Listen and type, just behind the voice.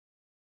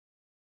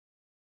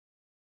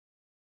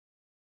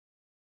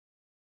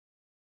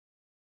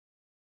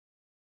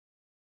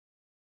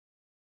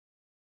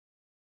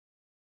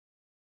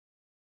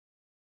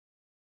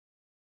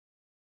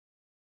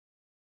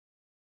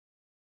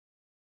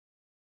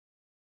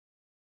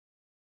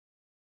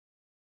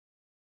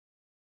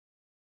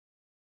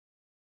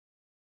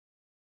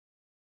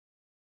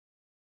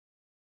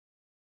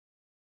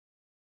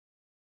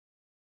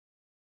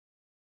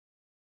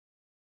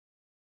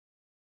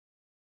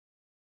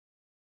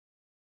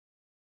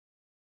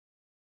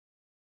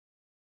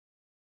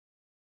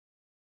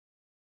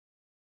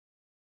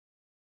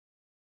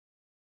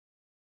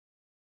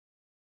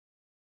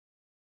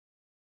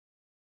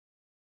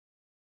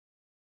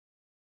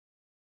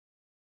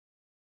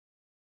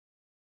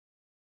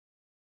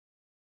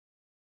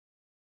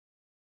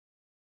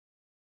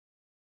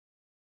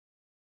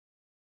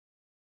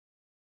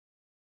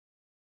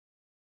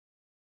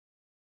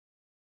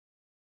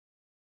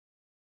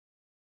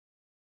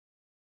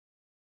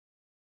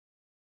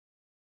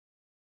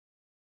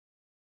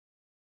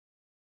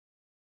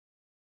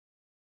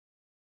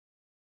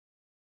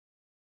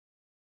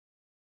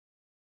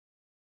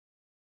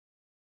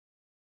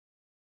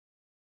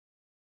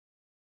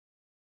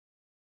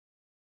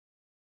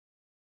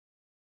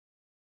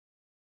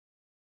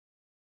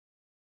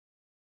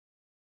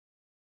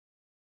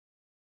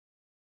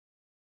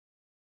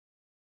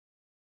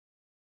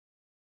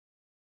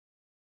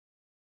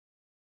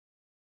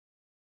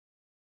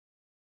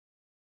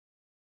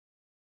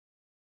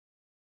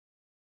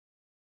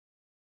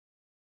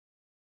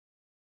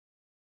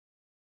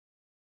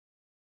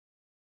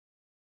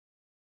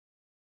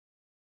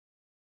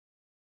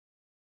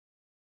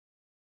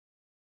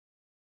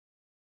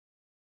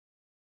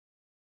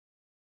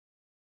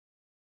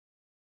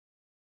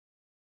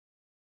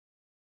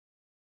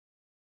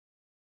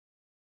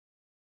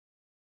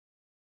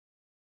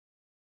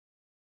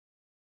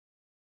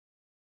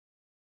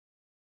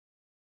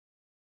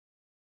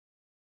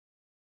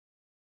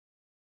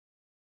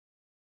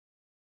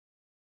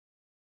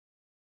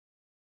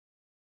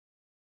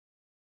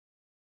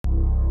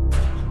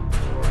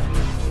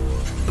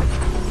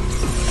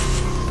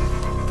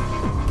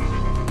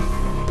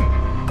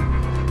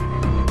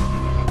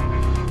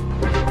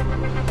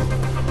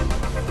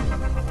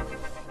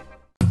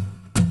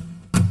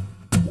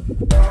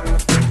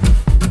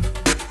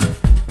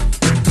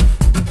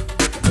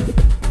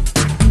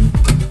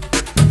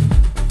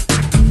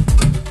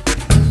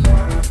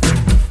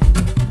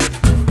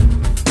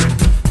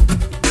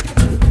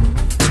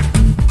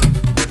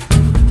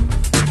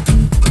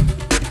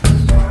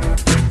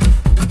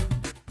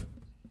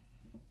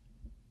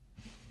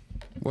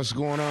What's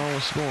going on?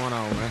 What's going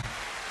on, man?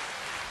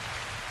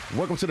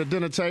 Welcome to the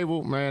dinner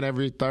table, man.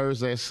 Every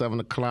Thursday at 7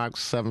 o'clock,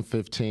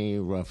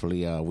 7:15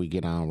 roughly, we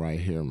get on right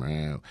here,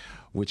 man,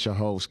 with your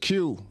host,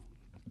 Q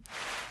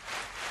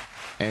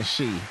and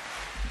she. You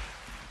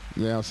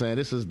know what I'm saying?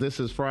 This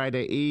is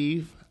Friday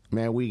Eve.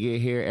 Man, we get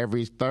here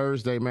every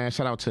Thursday, man.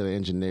 Shout out to the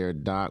engineer,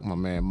 Doc, my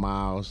man,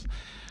 Miles.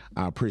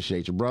 I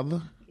appreciate you,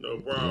 brother. No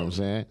problem. You know what I'm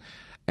saying?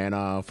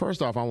 And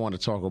first off, I want to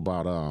talk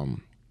about,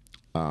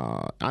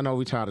 I know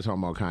we tired of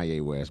talking about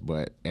Kanye West,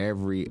 but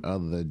every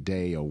other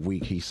day or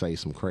week he say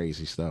some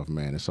crazy stuff,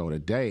 man. And so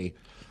today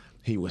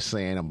he was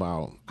saying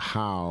about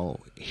how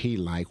he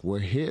liked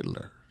what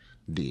Hitler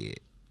did.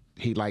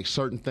 He liked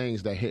certain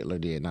things that Hitler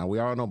did. Now, we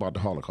all know about the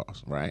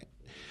Holocaust, right?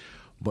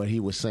 But he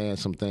was saying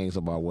some things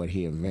about what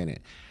he invented.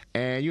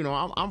 And, you know,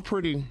 I'm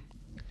pretty,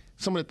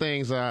 some of the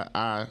things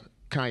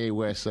Kanye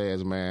West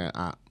says, man,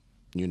 I'm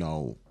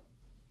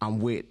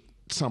with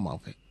some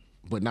of it,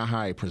 but not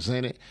how he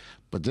presented.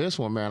 But this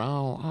one, man, I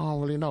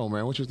don't really know,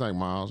 man. What you think,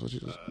 Miles? What you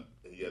just...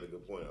 He had a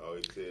good point. I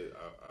always said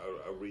I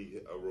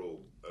read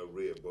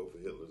both of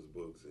Hitler's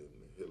books, and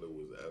Hitler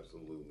was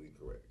absolutely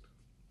correct.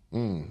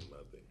 I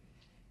think.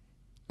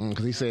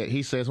 Because he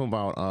said something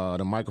about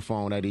the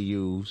microphone that he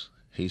used.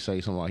 He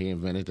said something about he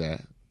invented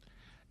that,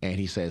 and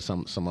he said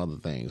some other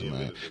things,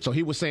 man. So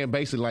he was saying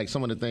basically like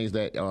some of the things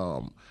that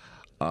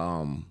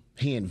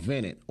he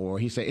invented, or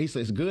he said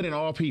it's good in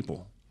all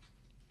people.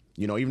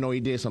 You know, even though he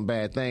did some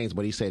bad things,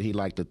 but he said he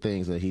liked the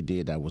things that he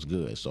did that was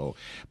good. So,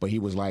 but he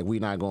was like,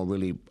 we're not going to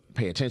really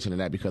pay attention to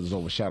that because it's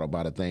overshadowed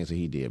by the things that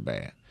he did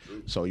bad.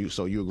 So you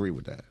agree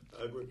with that?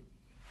 I agree.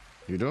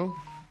 You do?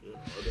 Yeah,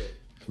 okay.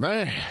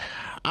 Man,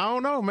 I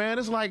don't know, man.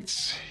 It's like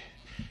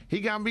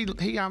he got me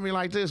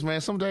like this, man.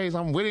 Some days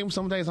I'm with him,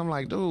 some days I'm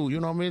like, dude, you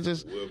know what I mean?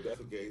 Just well, if that's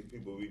the case,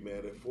 people be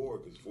mad at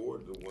Ford because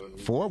Ford the one.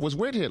 Ford was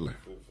with Hitler.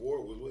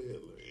 Ford was with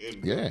Hitler,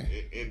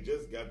 and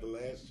just got the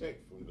last check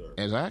from there.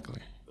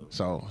 Exactly.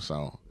 So,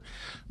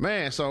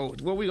 man. So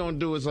what we gonna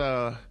do is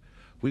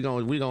we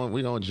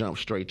gonna jump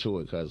straight to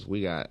it because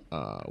we got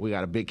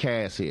a big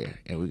cast here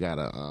and we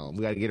gotta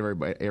get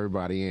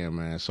everybody in,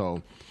 man.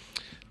 So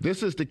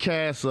this is the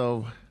cast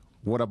of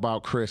What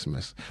About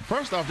Christmas.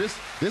 First off, this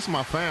is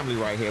my family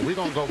right here. We're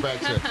gonna go back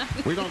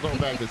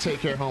to Take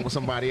Care Home with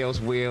Somebody Else.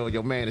 Will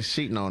your man is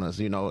cheating on us?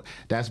 You know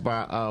that's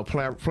by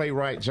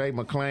playwright Jay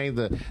McClain,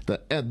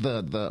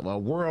 the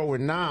world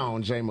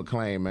renowned Jay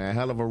McClain, man,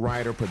 hell of a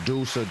writer,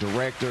 producer,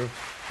 director.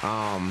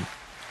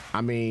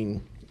 I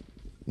mean,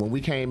 when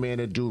we came in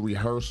to do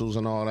rehearsals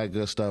and all that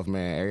good stuff,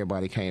 man,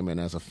 everybody came in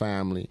as a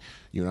family.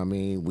 You know what I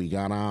mean? We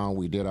got on,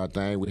 we did our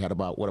thing. We had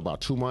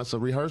about 2 months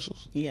of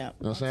rehearsals? Yeah. You know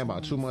what I'm saying?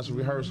 About 2 months of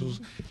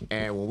rehearsals.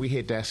 And when we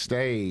hit that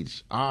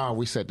stage,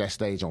 we set that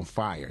stage on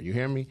fire. You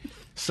hear me?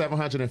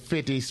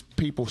 750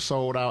 people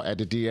sold out at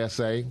the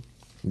DSA.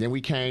 Then we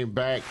came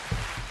back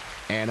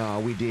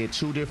and we did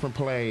 2 different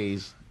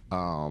plays,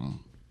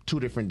 2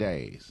 different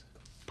days,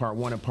 part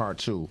 1 and part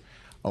 2.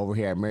 Over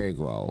here at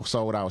Marygrove,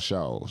 sold out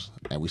shows,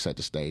 and we set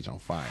the stage on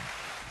fire.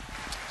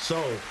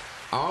 So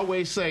I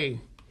always say,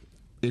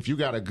 if you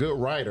got a good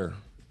writer,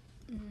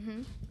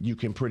 you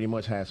can pretty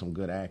much have some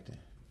good acting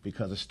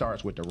because it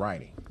starts with the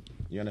writing.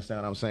 You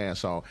understand what I'm saying?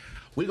 So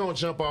we're going to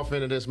jump off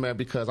into this, man,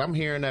 because I'm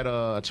hearing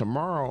that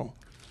tomorrow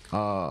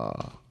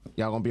y'all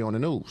going to be on the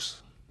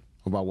news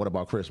about What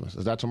About Christmas.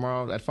 Is that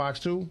tomorrow at Fox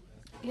 2?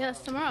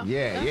 Yes, tomorrow.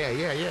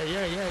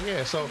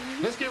 Yeah. So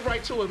let's get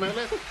right to it, man.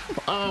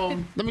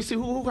 Let me see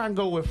who can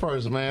go with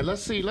first, man.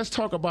 Let's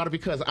talk about it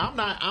because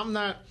I'm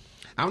not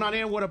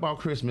in What About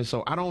Christmas,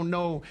 so I don't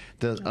know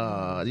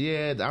I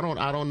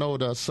don't know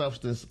the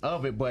substance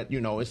of it, but you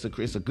know it's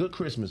a good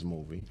Christmas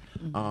movie.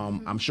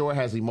 I'm sure it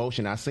has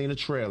emotion. I seen the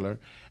trailer,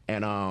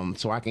 and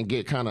so I can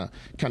get kind of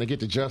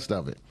get the gist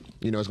of it.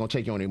 You know, it's gonna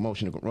take you on an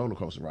emotional roller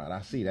coaster ride.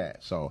 I see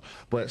that. So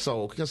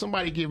can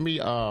somebody give me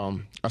a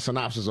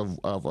synopsis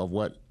of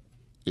what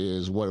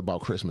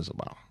About Christmas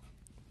about?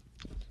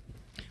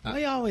 Why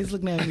you always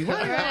looking at me?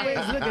 Why you always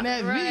looking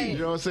at me? You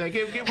know what I'm saying?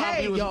 Give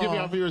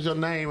our viewers your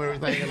name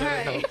and everything, and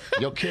let them know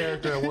your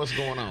character and what's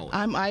going on.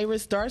 I'm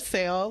Iris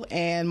Darcel,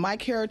 and my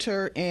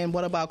character in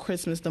What About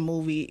Christmas, the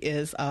movie,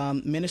 is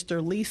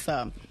Minister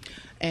Lisa.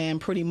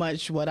 And pretty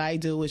much what I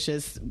do is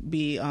just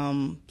be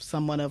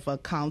somewhat of a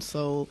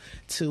counsel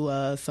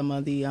to some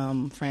of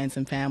the friends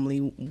and family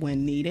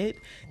when needed.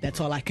 That's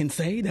all I can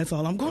say. That's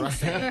all I'm going to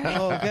say.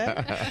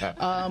 Okay.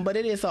 But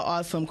it is an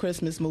awesome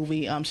Christmas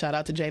movie. Shout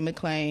out to Jay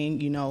McClain,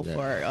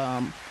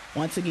 for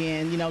once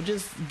again,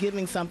 just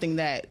giving something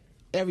that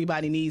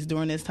everybody needs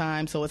during this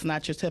time. So it's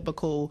not your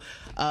typical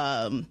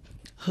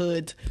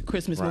hood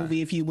Christmas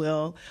movie, if you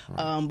will.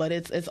 But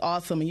it's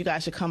awesome, and you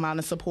guys should come out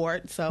and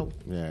support. So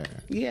yeah.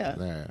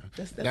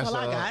 That's all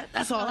I got.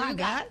 That's all I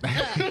got.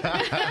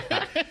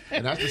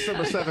 And that's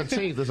December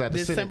 17th. Is at the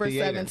December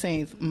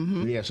 17th.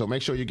 Mm-hmm. Yeah, so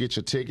make sure you get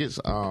your tickets.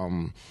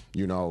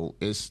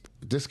 It's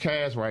this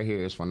cast right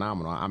here is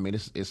phenomenal. I mean,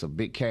 it's a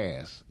big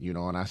cast,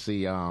 and I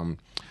see y'all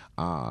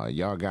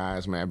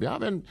guys,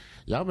 man.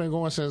 Y'all been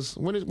going since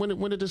when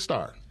did this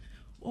start?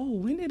 Oh,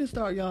 when did it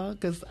start, y'all?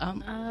 Because I'm.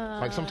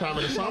 Like sometime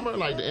in the summer,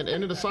 like the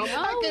end of the summer.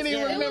 I can't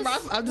even remember.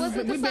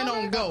 We've been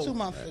on go. 2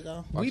 months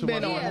ago. We've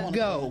been on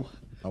go.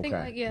 Okay.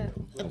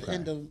 At the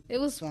end of It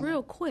was summer.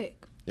 real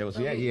quick. It was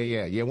yeah.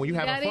 When you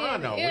having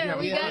fun though. Yeah,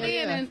 when you we having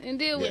got fun. in and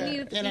did what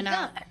needed to In be and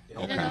done.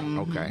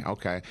 out.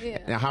 Okay. Yeah.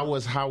 Now, how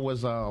was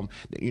camera?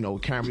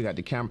 You got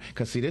the camera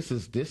because see, this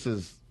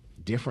is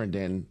different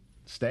than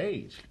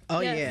stage. Oh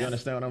Yes. yeah. You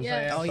understand what I'm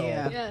Yes. saying? Oh,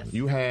 yeah. Yes.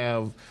 You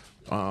have,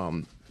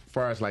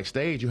 far as like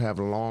stage, you have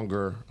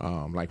longer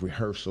like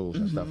rehearsals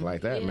and stuff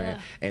like that, man.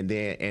 Yeah. And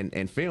then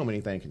and film,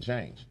 anything can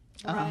change.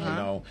 Right. You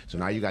know, so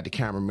now you got the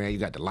cameraman, you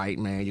got the light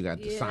man, you got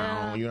the Yeah.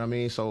 sound. You know what I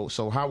mean? So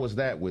how was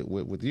that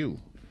with you?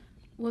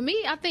 With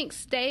me, I think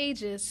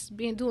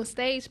doing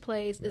stage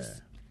plays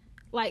is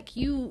like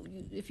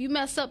if you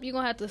mess up, you're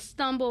gonna have to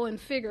stumble and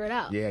figure it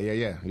out.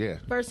 Yeah.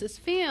 Versus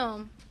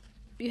film,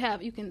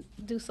 you can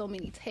do so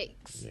many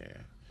takes.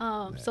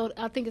 Yeah. So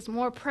I think it's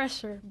more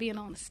pressure being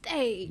on the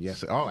stage.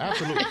 Yes. Oh,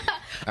 absolutely.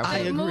 I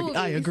agree. Movies.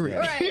 I agree.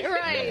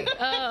 Right.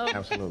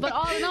 Absolutely. But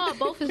all in all,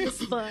 both is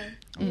just fun.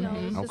 You know,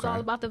 it's just Okay. all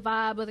about the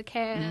vibe of the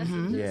cast.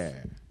 and just,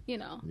 Yeah. You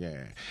know.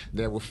 Yeah.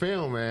 There with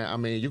film, man, I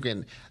mean, you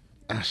can,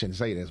 I shouldn't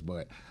say this,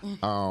 but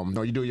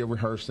no, you do your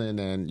rehearsing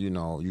and, you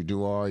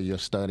do all your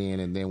studying,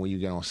 and then when you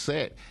get on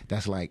set,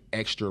 that's like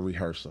extra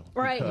rehearsal.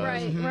 Right,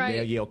 Because right.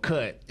 They'll yell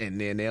cut,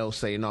 and then they'll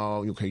say,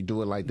 no, you can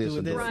do it like this Do it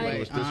and this do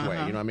way. it this way.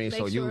 You know what I mean? Make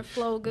so sure it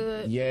flow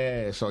good.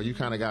 yeah, so you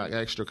kind of got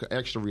extra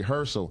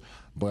rehearsal,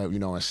 but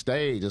on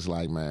stage, it's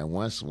like, man,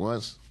 once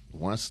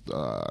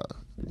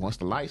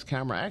the lights,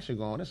 camera, action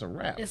going, it's a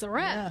wrap. It's a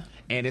wrap.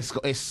 And it's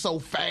so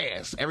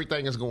fast.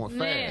 Everything is going fast.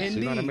 Man. You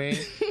know what I mean?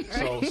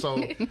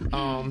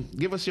 So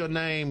give us your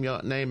name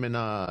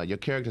and your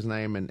character's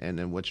name and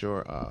then what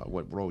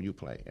role you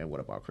play and what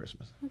about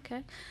Christmas?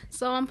 Okay.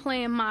 So I'm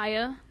playing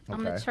Maya.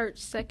 I'm the Okay. church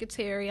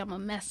secretary. I'm a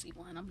messy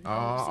one. I'm nosy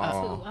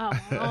Oh. too.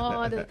 I want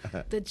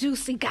all the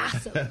juicy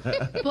gossip.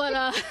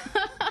 But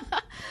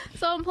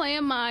so I'm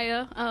playing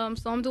Maya.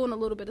 So I'm doing a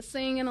little bit of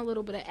singing, a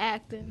little bit of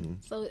acting.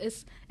 So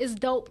it's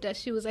dope that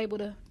she was able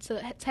to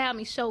have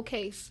me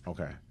showcase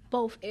Okay.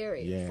 both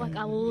areas. Yeah. Like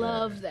I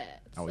love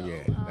that. Oh So,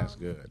 yeah, that's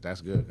good.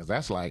 That's good because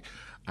that's like,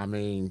 I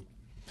mean,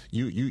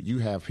 you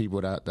have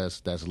people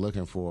that's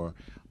looking for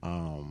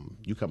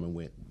you coming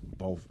with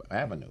both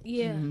avenues.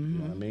 Yeah. You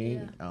know what I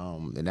mean?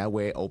 And that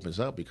way it opens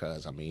up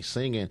because I mean,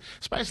 singing,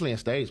 especially in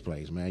stage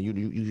plays, man,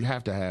 you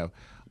have to have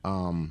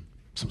some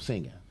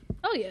singing.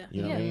 Oh yeah.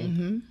 You know yeah. what I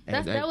mean?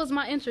 And That was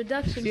my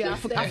introduction. Yeah,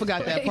 to I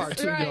forgot that stage part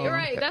too, plays. y'all.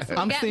 Right. That's what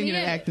I'm got me singing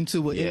and in it. acting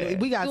too. Yeah.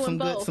 We got Doing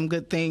both. some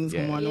good things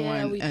Yeah. going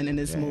Yeah, on, we and in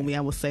this Yeah. movie,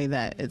 I will say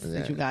that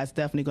that you guys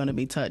definitely going to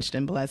be touched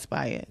and blessed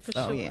by it. For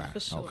So sure. yeah. For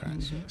sure. Okay.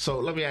 So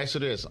let me ask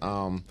you this: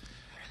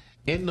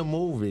 in the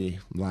movie,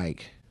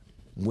 like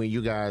when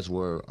you guys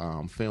were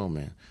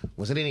filming,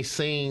 was it any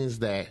scenes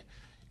that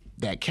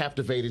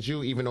captivated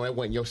you, even though it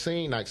wasn't your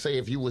scene? Like, say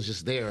if you was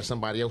just there and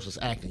somebody else was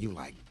acting, you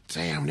like,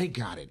 damn, they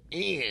got it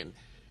in,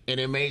 and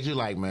it made you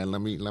like, man,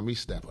 let me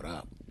step it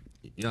up.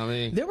 You know what I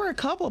mean? There were a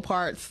couple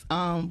parts,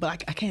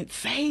 but I can't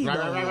say Right,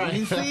 though. right.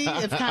 You see,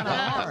 it's kind of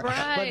hard.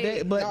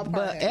 Right.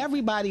 But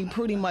everybody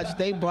pretty much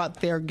they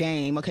brought their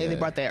game. Okay, they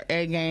brought their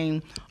A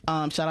game.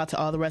 Shout out to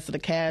all the rest of the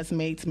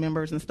castmates,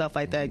 members, and stuff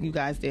like that. You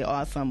guys did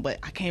awesome, but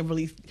I can't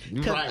really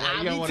because Right, I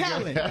you don't be wanna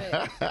telling,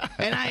 go-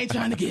 and I ain't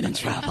trying to get in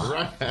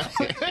trouble.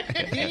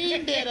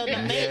 Dean did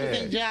an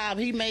amazing job.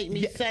 He made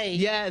me say,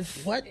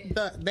 Yes. what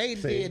they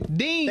did.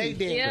 Dean. They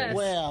did Yes.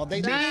 well.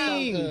 They did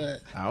Dean. so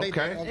good. They did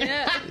Okay.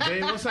 Yeah.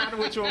 Dave, what's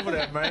happening with you over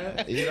there,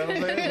 man? You know what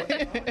I'm saying?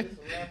 Just a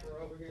rapper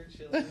over here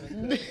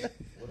chilling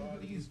with all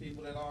these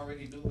people that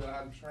already do what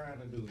I'm trying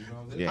to do. You know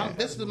what I'm saying? Yeah.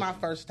 This is my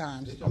first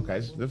time. Okay,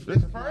 this the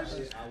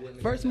first.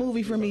 First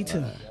movie for me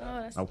too.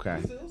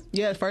 Okay.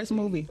 Yeah, first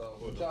movie.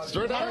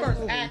 Straight My up.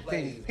 first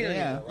acting. Period.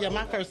 Yeah. Yeah,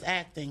 my first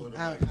acting. Pull the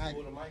mic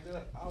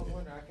up. I was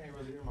wondering, I can't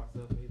really hear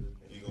myself either.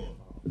 You going?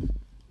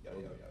 Yo.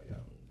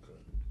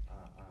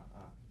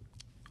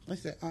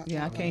 Listen,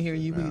 Yeah, I can't hear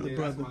you either,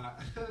 brother.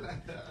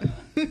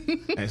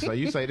 And so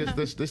you say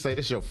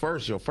this your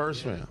first film.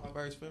 My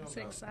first film. It's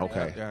exciting.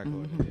 Okay. Yeah,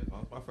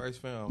 my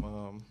first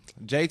film.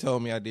 Jay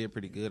told me I did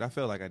pretty good. I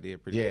felt like I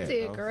did pretty Yeah. good.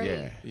 Did though. great.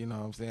 Yeah. You know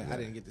what I'm saying? I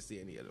didn't get to see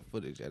any of the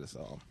footage yet,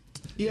 so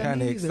Yeah, kind of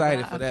me neither,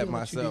 excited but for I that feel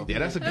what you myself. Yeah,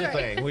 that's a good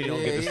thing. We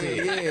don't get to see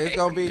it. Yeah, it's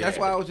gonna be. That's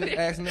why I was just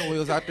asking them when we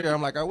was out there.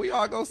 I'm like, are we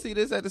all gonna see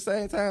this at the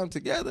same time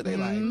together? They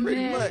like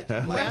pretty Yeah. much.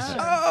 I'm like, Wow.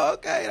 oh,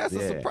 okay, that's Yeah.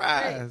 a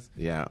surprise.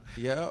 Yeah.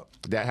 Yep.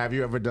 Have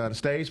you ever done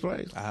stage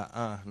plays?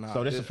 No.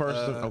 So this is the first.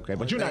 Okay,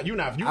 but you're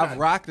not. I've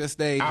rocked the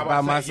stage I was by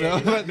about to say,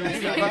 myself. yeah,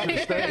 you got rocked the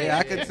stage. Yeah,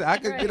 I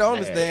could get on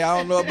the stage. I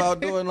don't know about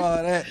doing all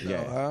that. though.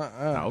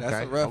 Yeah.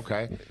 That's a rough.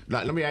 Okay.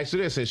 Now let me ask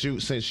you this: since you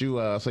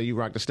say you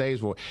rock the stage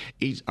for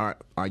each, are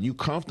you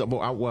comfortable?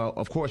 Well,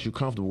 of course you're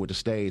comfortable with the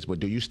stage, but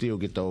do you still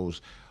get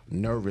those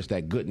nervousness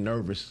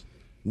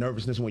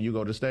when you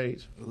go to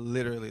stage?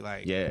 Literally,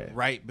 like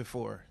right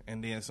before,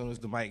 and then as soon as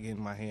the mic get in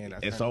my hand, I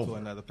It's turn over. to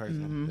another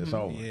person. It's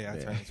over. Yeah, I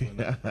turn to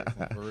another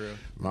person for real.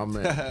 My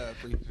man.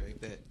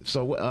 Appreciate that.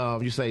 So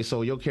you say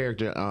so your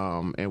character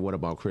and what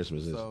about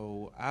Christmas is?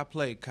 So I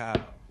play Kyle.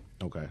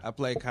 Okay. I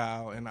play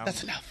Kyle, and I'm.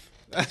 That's enough.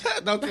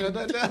 Don't tell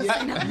that.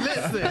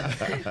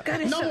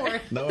 Listen, no more.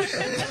 No.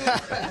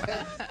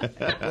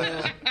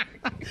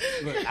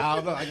 I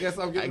don't know. I guess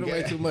I'm giving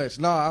away too much.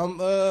 No, I'm.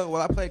 Well,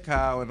 I play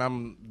Kyle, and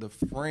I'm the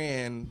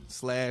friend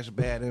 /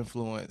 bad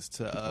influence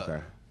to Okay.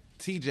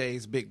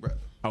 TJ's big brother.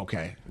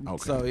 Okay.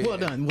 So yeah. Well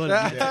done. Well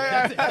done.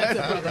 That's it,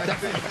 brother.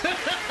 That's it.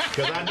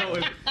 Because I know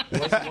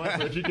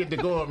if you get to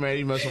go up, man,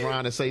 you mess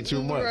around and say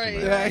too much.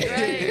 Right. Man.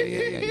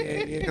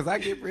 Yeah. Because I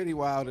get pretty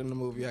wild in the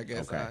movie, I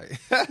guess. Okay.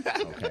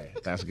 Okay,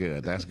 that's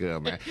good. That's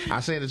good, man. I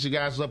said that you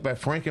guys was up at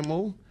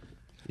Frankenmuth.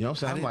 You know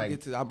what I'm saying? I'm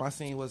like, my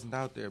scene wasn't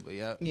out there, but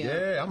yeah.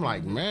 yeah, I'm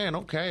like, man,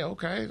 okay,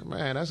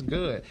 man, that's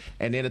good.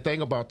 And then the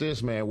thing about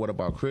this, man, what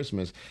about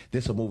Christmas?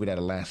 This is a movie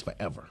that'll last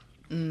forever.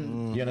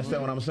 You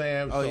understand what I'm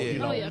saying? Oh, So, yeah. you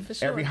know, Oh, yeah, for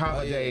sure. every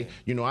holiday,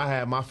 you know, I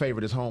have my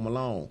favorite is Home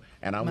Alone,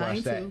 and I Mine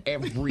watch that too.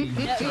 every time.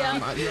 Yeah. You know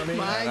what I mean?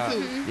 Mine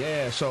too.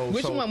 Yeah. So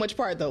Which one? Which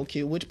part though,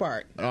 Q? Which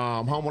part?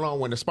 Home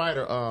Alone when the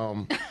spider.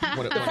 The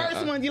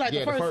First one. You like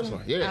yeah, the first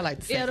one? Yeah. I like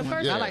the Yeah, second the one.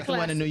 first I one like the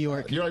one in New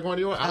York. You like going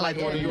to New York? I like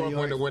going to New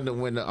York,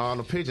 when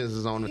the pigeons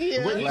is on.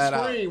 Yeah. When he Flat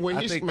out. scream, when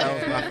I he think that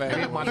was my favorite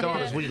me and my one.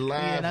 daughters, we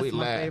laugh, Yeah, that's we my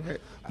laugh.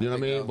 favorite. You know what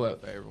I mean? That was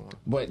my favorite one.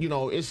 But you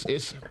know, it's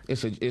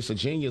a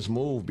genius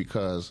move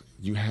because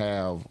you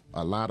have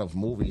a lot of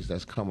movies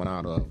that's coming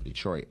out of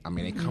Detroit. I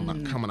mean, they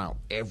coming out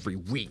every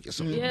week. It's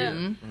a big Yeah.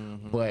 deal.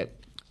 But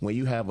when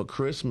you have a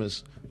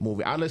Christmas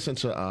movie, I listened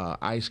to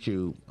Ice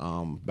Cube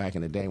back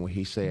in the day when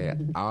he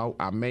said,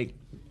 "I make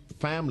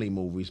family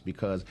movies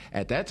because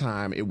at that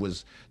time it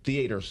was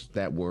theaters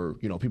that were,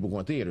 you know, people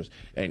going theaters,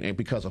 and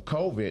because of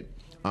COVID."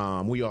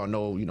 We all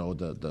know, you know,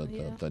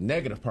 the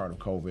negative part of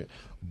COVID,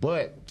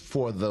 but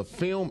for the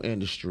film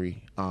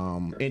industry,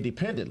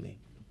 independently,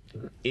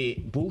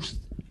 it boosts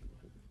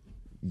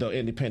the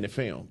independent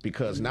film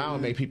because now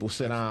it made people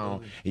sit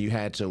down and you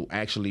had to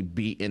actually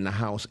be in the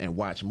house and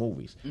watch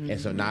movies. And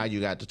so now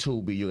you got the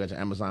Tubi, you got the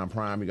Amazon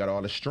Prime, you got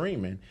all the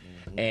streaming,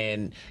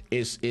 and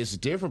it's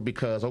different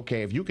because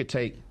okay, if you could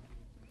take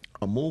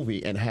a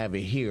movie and have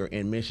it here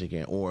in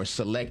Michigan or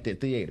selected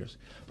theaters,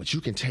 but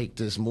you can take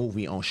this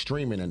movie on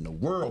streaming and the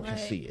world can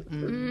see it.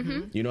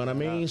 You know what I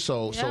mean?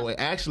 So it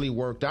actually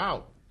worked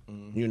out,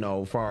 you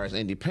know, as far as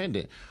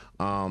independent.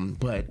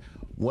 But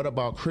what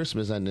about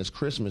Christmas and this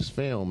Christmas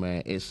film,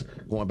 man? It's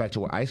going back to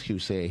what Ice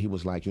Cube said. He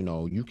was like, you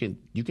know, you can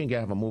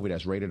have a movie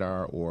that's rated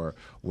R or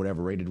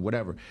whatever, rated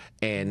whatever,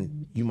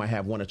 and you might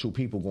have 1 or 2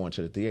 people going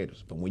to the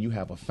theaters. But when you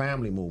have a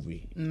family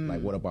movie, like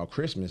What About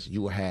Christmas,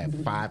 you will have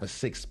 5 or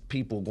 6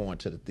 people going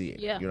to the theater.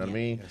 Yeah. You know what I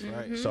mean? That's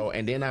right. So,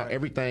 and then now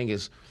everything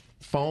is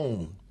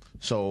phone.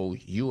 So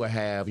you will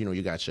have, you know,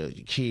 you got your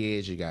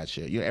kids, you got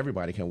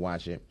everybody can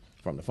watch it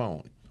from the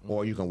phone.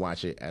 Or you can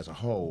watch it as a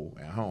whole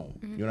at home.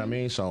 You know what I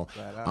mean? So,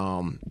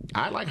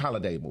 I like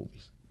holiday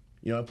movies.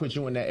 You know, it puts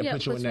you in that. It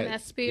puts you in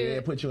that spirit. Yeah,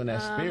 it puts you in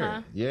that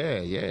spirit.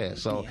 Yeah.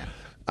 So,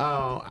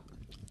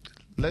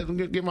 let's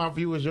give my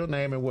viewers your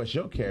name and what's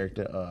your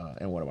character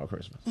and What About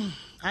Christmas?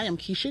 I am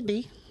Keisha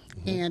D,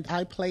 and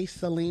I play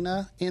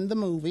Selena in the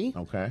movie.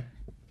 Okay.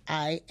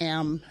 I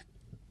am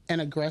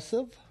an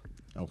aggressive,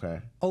 Okay.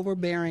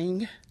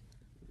 overbearing,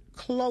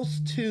 close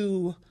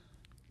to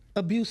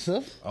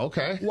abusive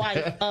Okay.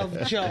 wife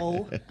of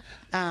Joe,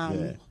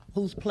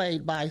 who's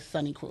played by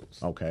Sonny Cruz.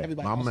 Okay.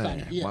 Everybody My knows man.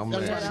 Sonny. Yes, My man,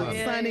 everybody knows Sonny.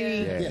 Yeah, Sunny.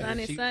 yeah. Yeah.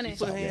 Sunny, She Sunny.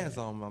 put hands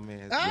on my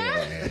man. That's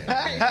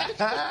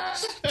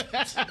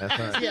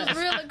right. She's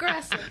real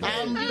aggressive.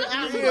 I'm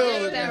real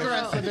real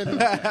aggressive.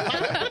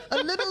 A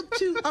little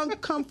too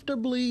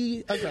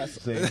uncomfortably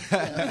aggressive.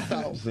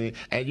 See,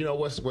 and you know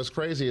what's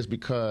crazy is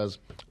because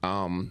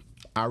I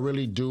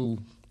really do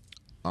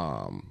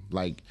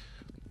like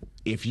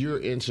if you're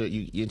into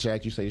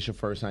Jack, you say it's your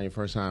first time.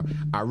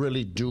 I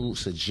really do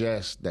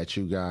suggest that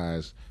you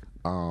guys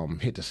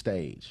hit the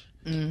stage.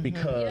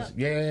 Because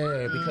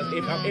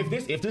if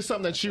this is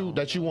something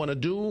that you want to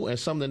do and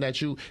something that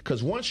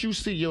because once you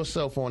see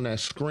yourself on that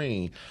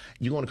screen,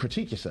 you're going to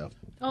critique yourself,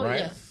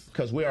 right? yes.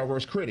 Because we're our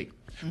worst critic.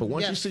 But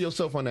once you Yes. see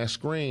yourself on that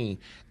screen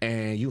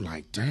and you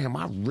like, damn,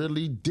 I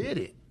really did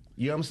it.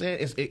 You know what I'm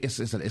saying?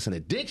 It's an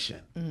addiction.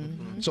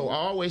 So I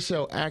always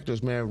tell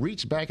actors, man,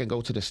 reach back and go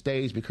to the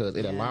stage because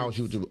it allows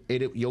you to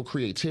your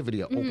creativity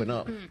to open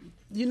up.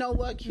 You know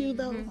what, Q,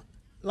 though?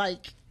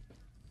 Like,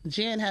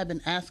 Jen had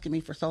been asking me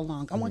for so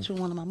long, I want you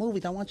in one of my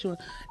movies. I want you.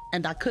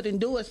 And I couldn't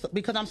do it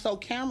because I'm so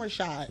camera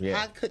shy. Yeah.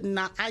 I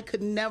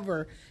could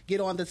never get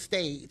on the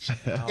stage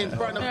in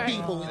front of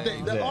people.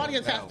 The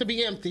audience has to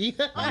be empty.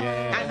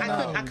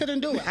 I couldn't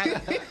do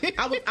it.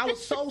 I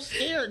was so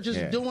scared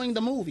just doing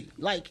the movie.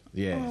 Like,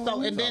 Yeah.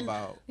 so, and then, You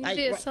like,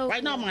 did so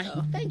right now,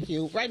 good, thank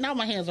you. Right now,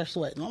 my hands are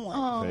sweating. I'm like,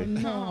 Oh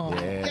no.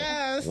 Yeah.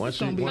 yes. Once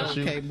you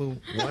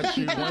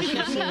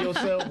see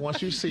yourself,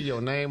 once you see your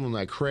name on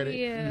that credit,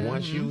 Yeah.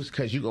 once you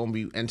because you're gonna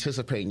be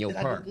anticipating your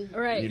part,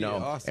 Right. You know,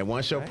 Yeah, awesome. and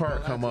once your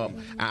part come up,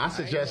 I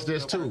suggest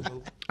this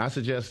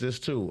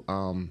too.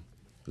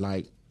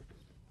 Like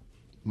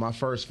my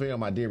first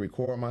film, I did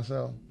record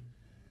myself,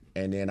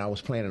 and then I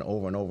was playing it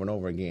over and over and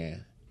over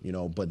again. You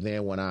know, but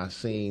then when I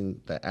seen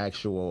the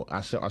actual,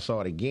 I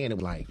saw it again. It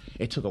was like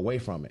it took away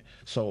from it.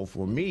 So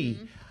for me,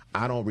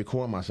 I don't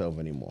record myself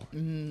anymore.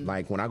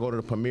 Like when I go to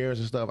the premieres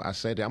and stuff, I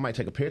said that I might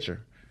take a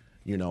picture,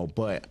 you know,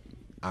 but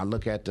I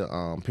look at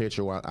the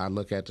picture, I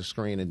look at the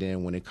screen, and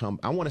then when it comes,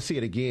 I want to see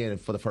it again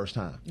for the first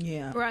time.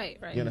 Yeah. Right.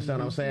 You understand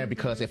what I'm saying?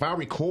 Because if I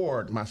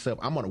record myself,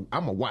 I'm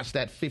gonna watch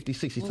that 50,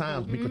 60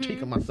 times, be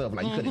critiquing myself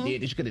like you could have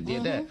did this, you could have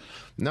did that.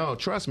 No,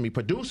 trust me,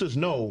 producers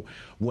know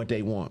what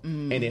they want,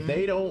 and if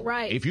they don't,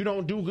 if you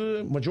don't do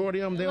good,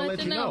 majority of them they'll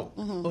let you know.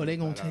 Oh, they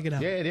gonna take it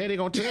out. Yeah, they're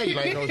gonna tell you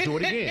like, do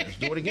it again,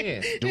 do it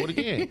again, do it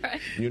again.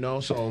 You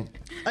know, so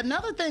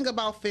another thing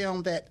about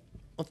film that,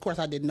 of course,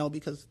 I didn't know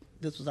because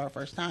this was our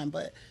first time,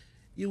 but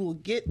you will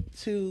get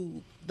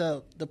to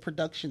the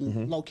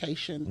production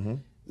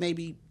location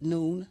maybe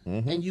noon,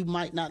 and you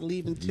might not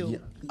leave until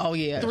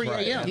 3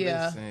 a.m.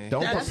 Yeah,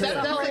 don't that's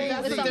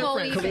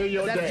prepare. Clear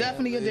your day. That's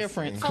definitely a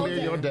difference. Clear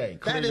your day.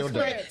 Clear your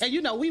day. And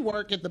you know, we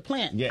work at the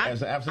plant. Yeah,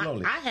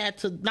 absolutely. I had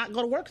to not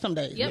go to work some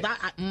days. Yep.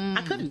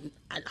 I couldn't.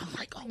 I'm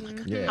like, oh my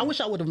God. Yeah. I wish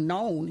I would have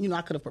known. You know,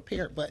 I could have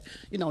prepared, but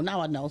you know,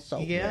 now I know. So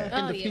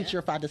in the future,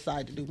 if I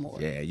decide to do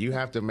more, you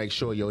have to make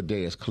sure your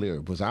day is clear.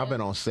 Because I've been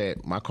on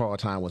set. My call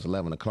time was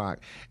 11 o'clock,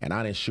 and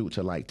I didn't shoot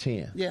till like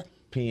 10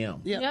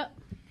 p.m. Yep.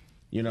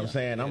 You know what I'm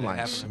saying? I'm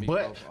like,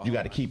 but you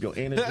got to keep your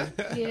energy.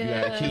 You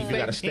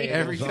got to stay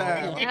in your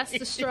zone. That's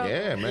the struggle.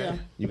 Yeah, man.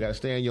 You got to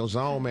stay in your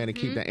zone, man, and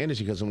keep that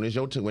energy. Because when it's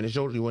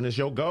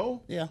your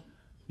goal,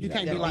 you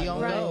can't be like,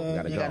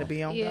 You got to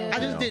be on go. I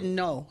just didn't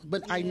know,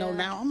 but I know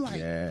now. I'm like,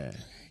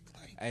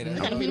 I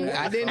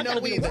didn't know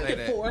we went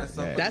for.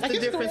 That's the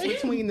difference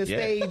between the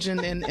stage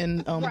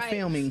and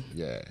filming.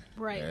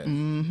 Right.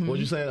 What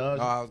you saying?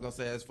 I was gonna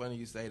say it's funny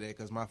you say that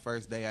because my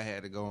first day I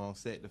had to go on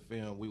set to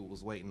film. We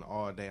was waiting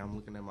all day. I'm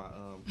looking at my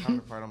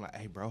counterpart. I'm like,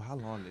 hey bro, how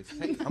long did this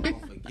take? I'm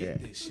gonna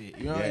forget this shit.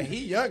 You know, what I mean?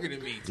 He younger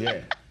than me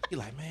too. He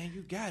like, man,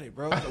 you got it,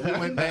 bro. So we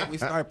went back. We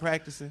started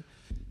practicing.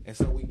 And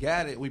so we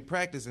got it, we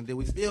practiced, and then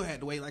we still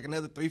had to wait like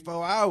another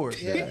 3-4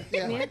 hours.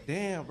 Like,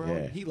 damn,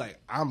 bro. He like,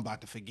 I'm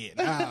about to forget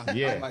now.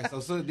 I'm like, so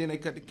then they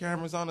cut the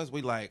cameras on us.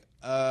 We like,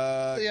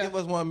 give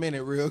us 1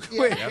 minute real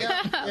quick. Hold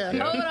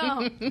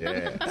on.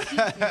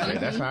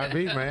 That's how it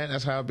be, man.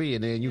 That's how it be.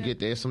 And then you get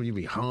there, some of you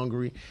be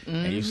hungry,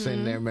 and you're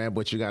sitting there, man.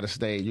 But you gotta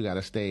stay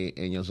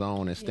in your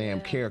zone and stay in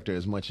character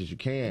as much as you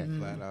can.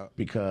 Flat out.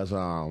 Because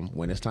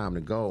when it's time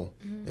to go,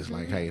 it's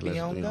like, hey, let's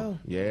go.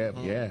 Yeah.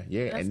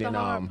 That's and then the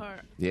hard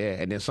part.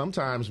 and then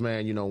sometimes,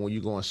 man, you know, when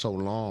you're going so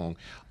long,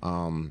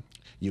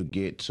 you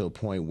get to a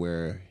point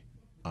where,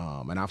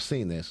 and I've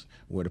seen this,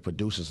 where the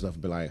producers stuff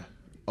be like,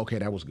 okay,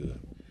 that was good.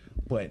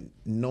 But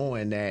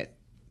knowing that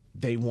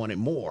they wanted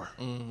more,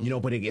 you know,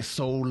 but it gets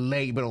so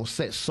late, but on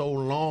set so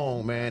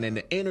long, man, and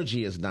the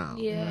energy is down.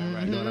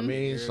 Yeah. You know what I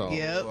mean? So,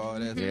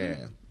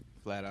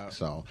 Flat out.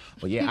 So,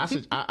 but yeah,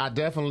 I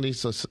definitely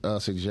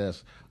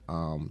suggest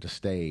the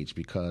stage,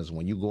 because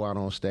when you go out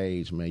on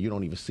stage, man, you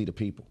don't even see the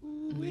people.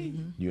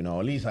 You know,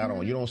 at least I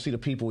don't. You don't see the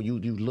people. You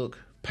look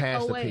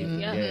past the people.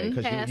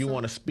 Because you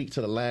want to speak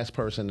to the last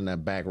person in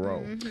that back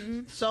row.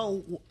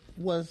 So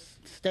was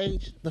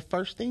stage the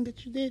first thing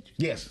that you did?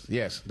 Yes.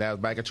 That was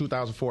back in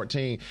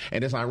 2014,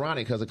 and it's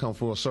ironic because it comes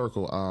full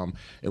circle.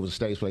 It was a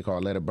stage play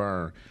called Let It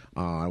Burn.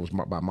 It was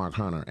by Mark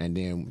Hunter, and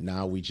then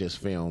now we just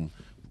filmed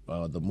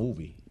the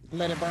movie.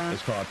 Let It Burn.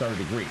 It's called Third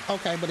Degree.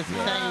 Okay, but it's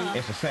the same.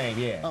 It's the same,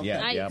 yeah.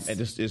 And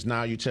it's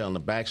now you telling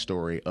the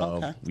backstory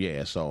of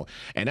So,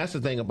 and that's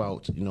the thing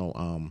about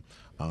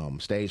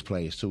stage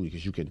plays too,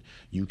 because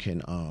you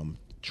can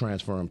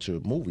transfer them to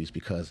movies,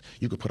 because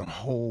you could put a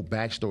whole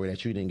backstory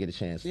that you didn't get a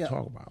chance to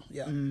talk about.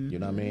 You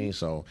know what I mean?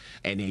 So,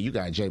 and then you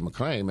got Jay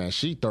McClain, man.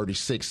 She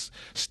 36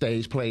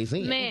 stage plays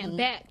in. Man,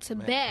 back to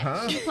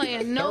back. She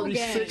playing no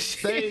 36 games.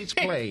 stage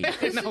plays.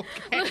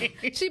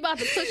 She about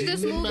to push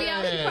this movie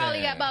out. She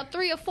probably got about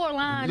 3 or 4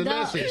 lined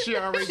up. Listen, she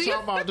already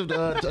talking about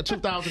the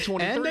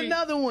 2023. And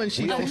another one.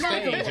 She's on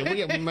stage. And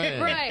we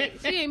man. Right.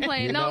 She ain't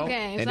playing no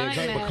games. And then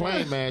Jay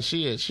McClain, man,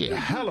 she a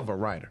hell of a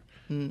writer.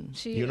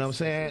 You know what I'm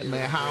saying,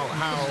 man?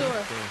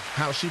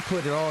 How she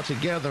put it all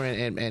together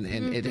and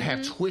it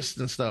have twists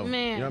and stuff.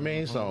 Man. You know what I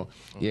mean? So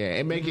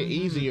it make it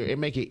easier. It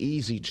make it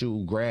easy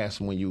to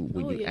grasp when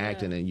you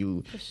acting and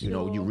you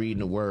know you reading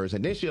the words,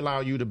 and then she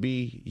allow you to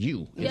be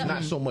you. It's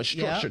not so much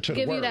structure to the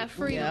give word. You that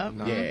freedom.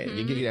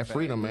 You give you that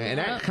freedom, man, and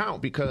that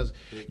count, because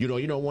you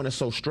don't want it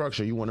so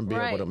structured. You want to be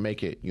able to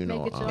make it,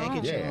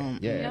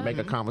 make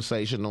a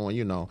conversation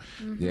on,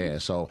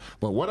 So,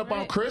 but what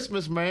about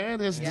Christmas,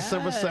 man? It's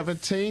December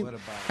 17th.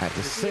 At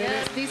the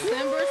Senate.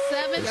 December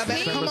 17th.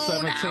 December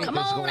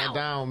 17th is going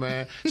down,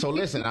 man. So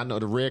listen, I know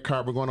the red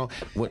carpet going on.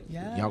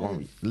 Y'all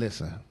gonna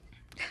listen?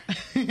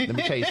 Let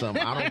me tell you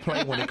something. I don't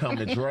play when it comes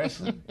to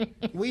dressing.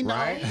 We know.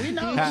 Right? We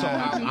know. So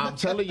I'm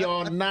telling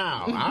y'all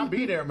now. I'll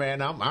be there, man.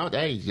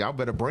 Hey, y'all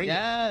better bring it.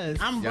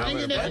 I'm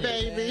bringing it,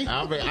 baby.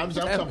 I'm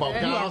talking about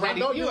guys.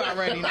 You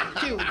already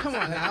know. Come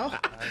on now.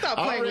 Stop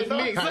playing with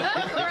me.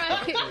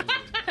 Right.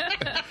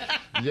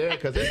 Yeah,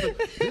 because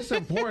it's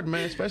important,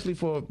 man, especially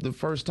for the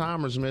first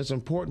timers, man. It's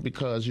important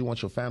because you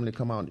want your family to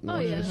come out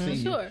and see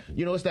you. Sure.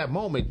 You know, it's that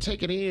moment.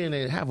 Take it in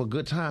and have a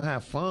good time,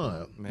 have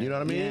fun. Man, you know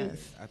what I mean?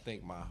 Yes. I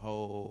think my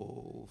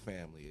whole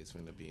family is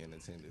going to be in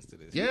attendance to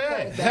this.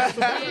 Yeah.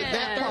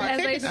 As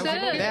they should.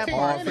 That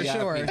part for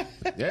sure.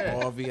 Yeah.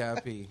 All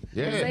VIP.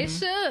 Yeah. They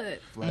should.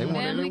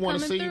 They want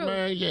to see you,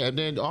 man. Yeah, and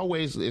then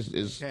always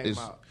is Came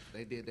out.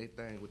 They did their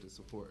thing with the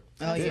support.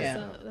 Oh,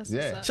 yeah. That's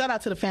Yeah. what's up. Shout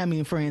out to the family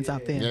and friends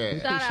out there. Yeah. We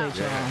Shout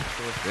appreciate out.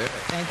 y'all. Yeah.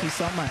 Thank you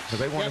so much. Because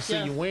they want to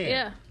see you win.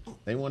 Yeah.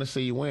 They want to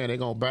see you win. They're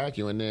going to back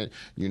you. And then,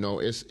 you know,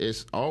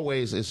 it's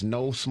always, it's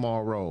no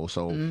small role.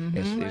 So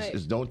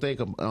it's don't think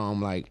of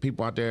like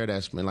people out there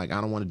that's been like,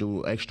 I don't want to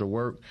do extra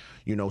work.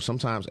 You know,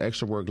 sometimes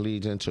extra work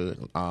leads into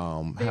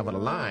having a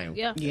line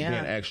Yeah. being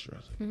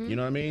extras. You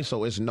know what I mean?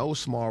 So it's no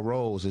small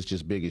roles. It's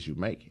just big as you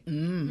make it. You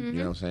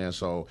know what I'm saying?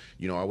 So,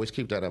 you know, always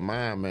keep that in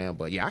mind, man.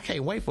 But yeah, I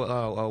can't wait for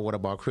What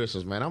About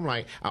Christmas, man. I'm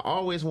like, I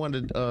always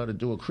wanted to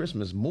do a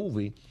Christmas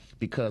movie.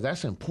 Because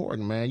that's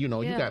important, man. You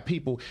know, you got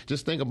people.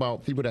 Just think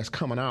about people that's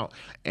coming out,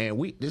 and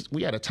we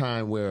had a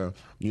time where,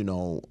 you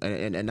know,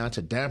 and not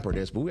to damper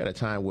this, but we had a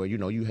time where, you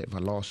know, you have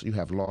lost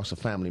of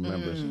family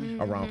members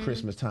around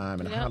Christmas time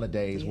and the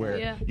holidays,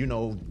 where you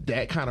know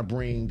that kind of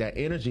bring that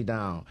energy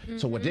down.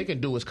 So what they can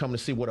do is come to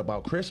see What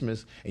About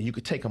Christmas, and you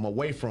could take them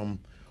away from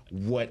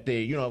what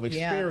they, you know, have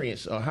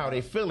experienced or how they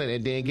feeling,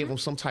 and then give them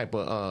some type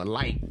of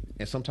light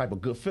and some type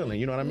of good feeling.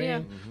 You know what I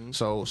mean?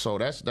 So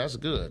that's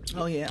good.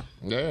 Oh, yeah.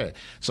 Yeah.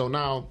 So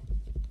now,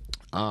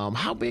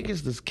 how big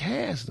is this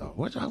cast though?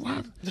 What?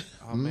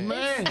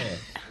 Man.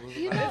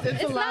 You know,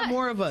 It's a lot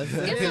more of us.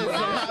 It's a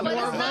lot,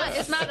 but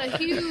it's not a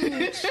huge.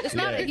 It's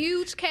not a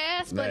huge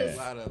cast, but A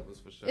lot of us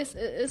for sure.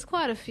 it's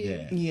quite a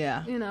few.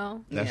 Yeah. You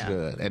know. That's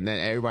good. And then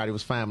everybody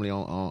was family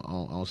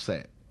on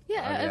set.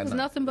 Yeah, it was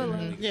nothing but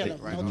love.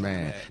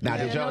 Man, now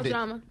no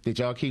drama. did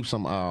y'all keep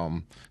some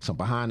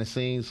behind the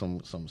scenes, some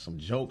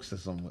jokes or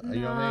some? You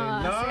know what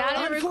I mean? See,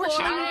 I didn't record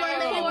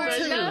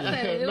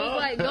nothing. It was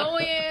like go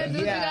in, do what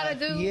you gotta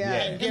do,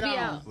 and Get be on.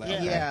 out.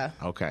 Yeah.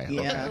 Okay.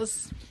 Yeah. It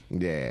was,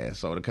 Yeah.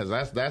 So because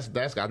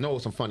that's I know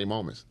some funny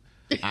moments.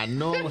 I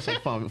know it's some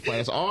fun.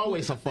 It's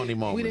always some funny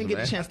moments. We didn't get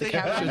man. a chance to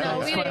capture No,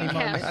 those we funny didn't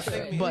moments.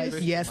 capture it.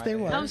 But yes, there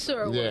was. I'm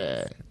sure it was.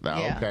 Yeah.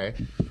 Yeah. Okay.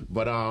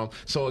 But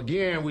so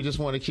again, we just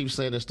want to keep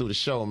saying this through the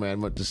show, man.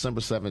 But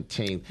December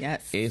 17th,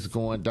 it's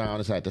going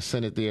down. It's at the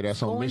Senate Theater.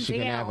 That's on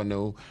Michigan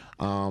Avenue.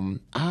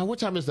 What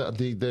time is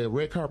the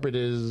red carpet?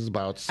 Is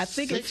about. I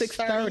think it's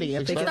 6:30.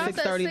 I think it's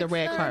 6:30. The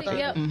red carpet.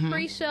 Yep.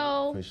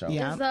 Pre-show.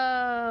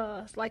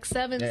 Yeah. It's like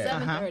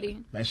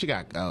 7:30. Man, she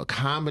got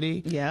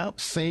comedy. Yep.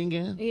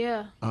 Singing.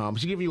 Yeah.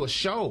 She give you a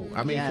show.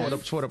 I mean,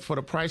 for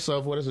the price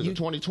of what is it?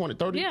 $20,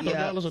 $30 Yeah. or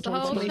The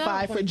whole $20?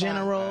 25 for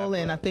general,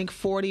 and I think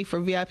 40 for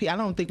VIP. I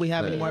don't think we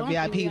have any more I don't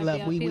think VIP we have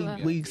left. VIP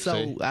left. We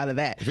sold out of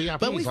that. VIP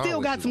But we is still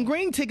always got some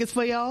green tickets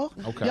for y'all.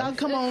 Okay. Y'all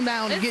come on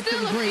down and It's get still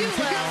them a green few tickets.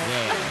 left.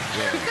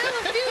 Yeah. Still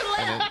a few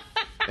left.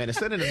 And the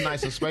setting is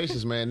nice and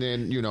spacious, man.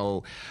 Then, you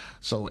know,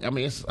 so I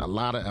mean, it's a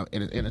lot of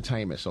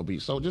entertainment. So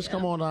just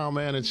come on down,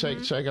 man, and check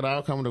it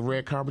out. Come to the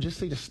red carpet. Just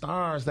see the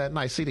stars that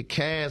night. See the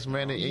cast,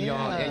 man, in your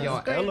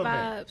Great element.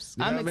 vibes.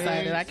 You know I'm what I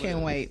excited. mean? I can't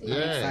wait. I'm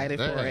excited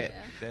for it.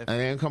 And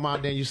then come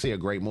out, then you see a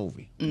great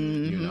movie.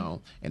 You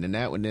know, and then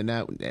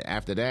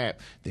after that,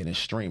 then it's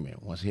streaming.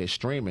 Once it's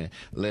streaming,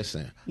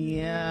 listen.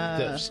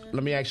 Yeah.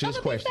 Let me ask you this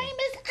question.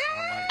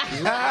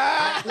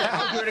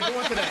 I was ready to go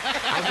into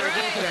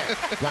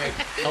that. Like,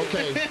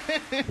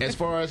 okay, as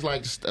far as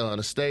like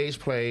the stage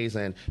plays,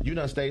 and you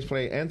done stage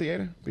play and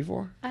theater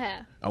before? I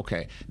have.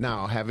 Okay.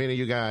 Now, have any of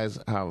you guys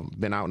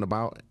been out and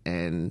about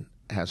and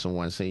have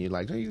someone seen you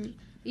like,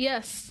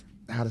 Yes.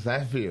 how does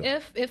that feel?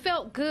 It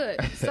felt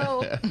good.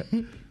 So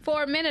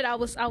for a minute, I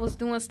was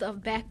doing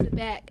stuff back to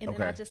back, and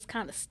then I just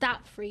kind of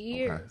stopped for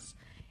years,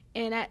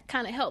 and that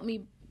kind of helped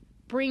me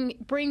bring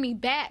me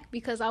back,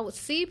 because I would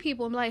see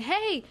people and be like,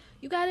 hey,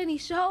 you got any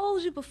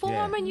shows? You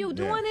performing? You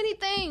doing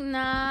anything?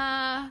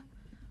 Nah.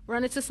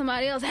 Run into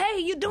somebody else. Hey,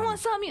 you doing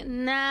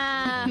something?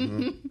 Nah.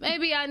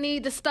 Maybe I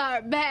need to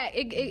start back.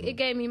 It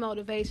gave me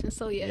motivation.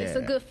 So it's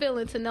a good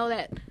feeling to know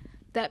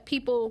that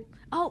people.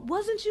 Oh,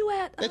 wasn't you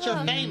at? That you're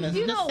famous.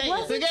 You know, Just say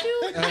wasn't it.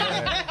 you?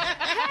 Hey,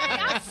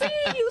 I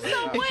seen you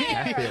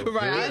somewhere.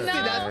 Right. I You see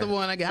know? that's the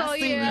one I got. So I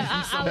seen yeah,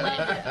 you I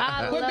love it.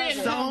 I We're love being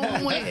it.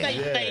 somewhere.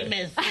 Say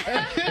famous.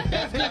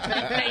 It's good to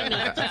be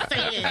famous. Just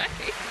say it.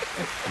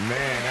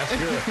 Man, that's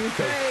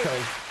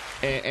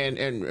good.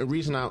 And the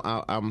reason I'm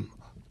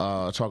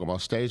talking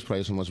about stage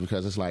plays so much,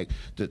 because it's like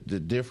the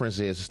difference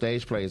is the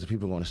stage plays, the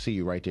people are going to see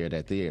you right there at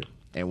that theater.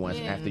 And once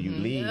after you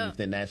leave,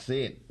 then that's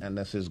it.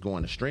 Unless it's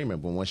going to streaming.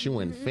 But once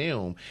you in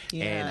film,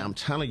 and I'm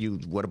telling you,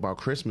 What About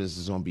Christmas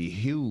is going to be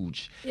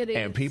huge. It is.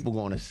 And people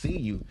going to see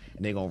you,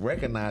 and they're going to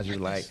recognize you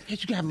like, You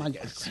got my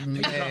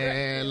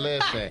man,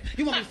 listen.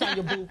 You want me to sign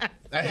your boo?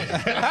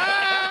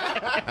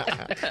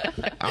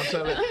 I'm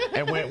telling you.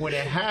 And when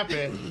it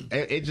happened,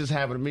 it just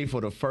happened to me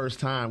for the first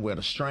time with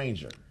a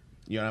stranger.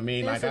 You know what I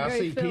mean? It's Like a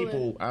great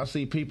feeling. I'll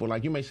see people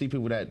like you may see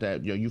people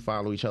that you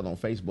follow each other on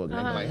Facebook and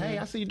they're like, hey,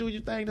 I see you do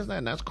your thing, this, that,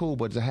 and that's cool.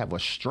 But to have a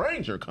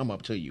stranger come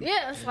up to you,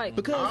 Yeah, it's like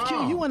Because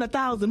Q, you in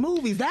 1,000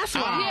 movies. That's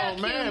why. Yeah,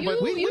 oh man, Q,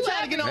 but we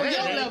trying to get on your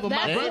level, my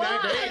That's brother.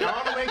 why.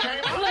 all the way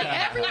came out. Look,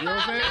 every You know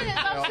what 5 I'm saying?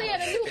 minutes I'm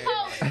seeing a new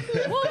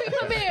post. Movie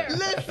premiere.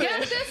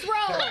 Get this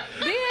role.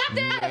 Did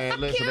this. Man,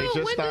 listen, Q, they just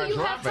when start do you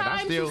have dropping. I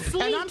time still- to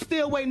sleep? And I'm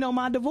still waiting on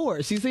my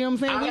divorce. You see what I'm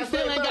saying? We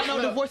still ain't got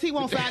no divorce. He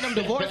won't sign them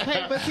divorce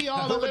papers. He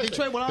all over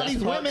Detroit with all these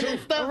women and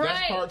stuff. Right.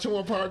 That's part 2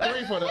 and part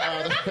 3 for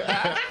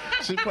the.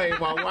 She played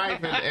my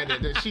wife, and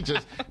then she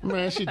just,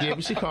 man, she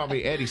did. She called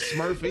me Eddie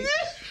Smurfy.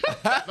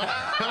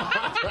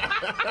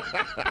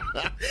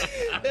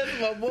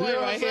 That's my boy You know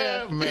what right I'm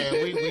here. saying? Man,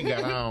 we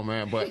got on,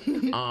 man. But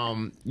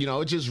you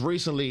know, just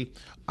recently,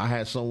 I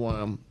had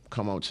someone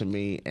come up to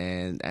me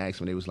and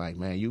ask me. They was like,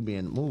 "Man, you be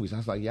in movies?" I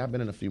was like, "Yeah, I've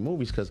been in a few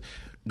movies." Because,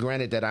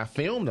 granted, that I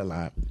filmed a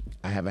lot,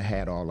 I haven't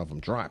had all of them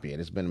drop yet.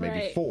 It's been maybe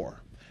Right.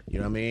 4. You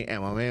know what I mean?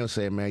 And my man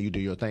said, "Man, you do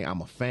your thing.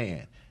 I'm a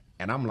fan."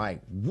 And I'm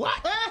like, "What?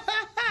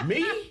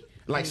 Me?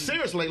 Like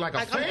seriously? Like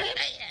a fan?"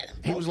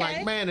 He was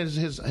like, "Man,"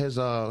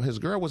 his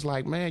girl was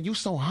like, "Man, you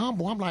so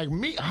humble." I'm like,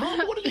 "Me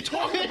humble? What are you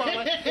talking about?"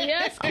 Like,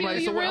 Yes, I'm Q, like,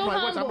 you so what? real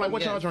I'm humble. like,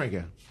 what y'all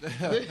drinking? You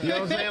know what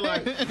I'm saying?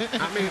 Like,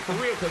 I mean, for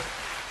real, because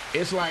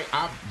it's like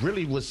I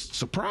really was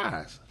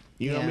surprised.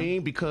 You know what I Yeah.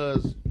 mean?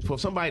 Because for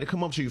somebody to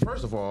come up to you,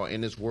 first of all,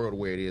 in this world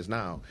where it is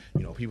now,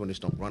 you know, people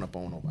just don't run up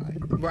on nobody.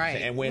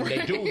 Right. And when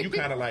they do, you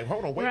kind of like,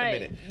 hold on, wait Right. a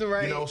minute.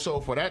 Right. You know,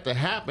 so for that to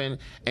happen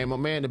and my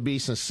man to be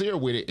sincere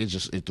with it,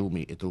 it threw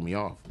me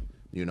off.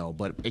 You know,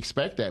 but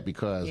expect that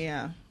because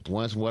Yeah.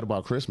 once What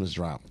About Christmas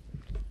drop,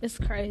 It's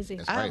crazy.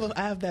 it's I crazy.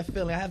 have that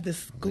feeling. I have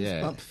this goosebump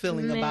Yeah.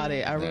 feeling Man. about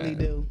it. I really Yeah.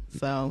 do.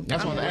 So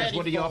That's I'm why I asked, ready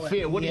what do y'all for it.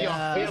 feel? What do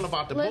Yeah. y'all feel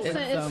about the book?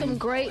 Listen, it's some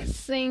great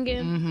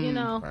singing. You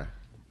know, Right.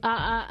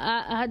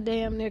 I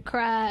damn near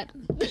cried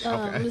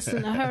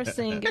listening to her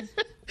singing.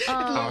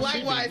 Oh, she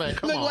did, Likewise. man,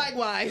 come Look on.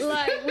 likewise.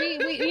 Like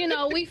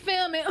we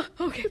film it.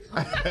 Okay.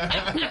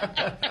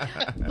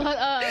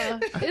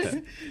 But it's.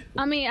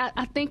 I mean,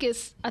 I think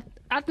it's.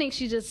 I think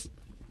she's just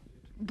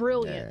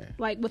brilliant. Yeah.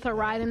 Like with her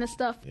writing and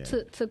stuff. Yeah.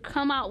 To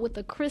come out with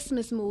a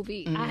Christmas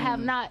movie, I have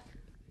not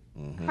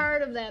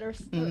heard of that. Or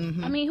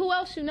I mean, who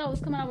else you know is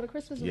coming out with a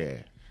Christmas movie? Yeah.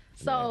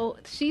 So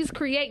she's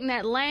creating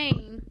that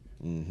lane.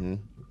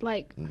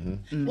 Like,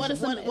 What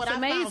it's I found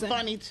amazing.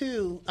 funny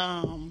too,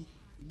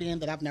 being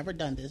that I've never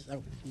done this,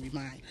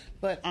 remind.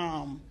 But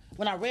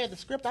when I read the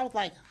script, I was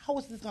like, "How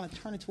is this going to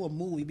turn into a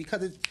movie?"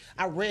 Because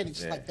I read it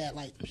just like that,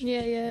 like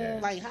yeah.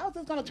 like how is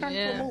this going to turn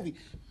into Yeah. a movie?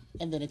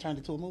 And then it turned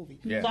into a movie.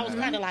 Yeah. So I was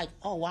kind of like,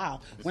 "Oh wow!"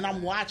 When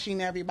I'm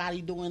watching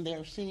everybody doing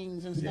their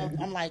scenes and stuff,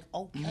 I'm like,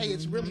 "Okay,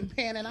 it's really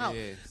panning out."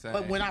 Yeah, same.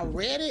 But when I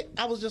read it,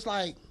 I was just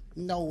like,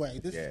 "No way,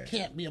 this Yeah.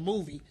 can't be a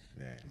movie."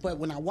 Yeah. But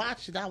when I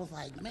watched it, I was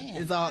like, "Man,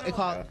 It all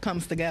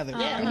comes together.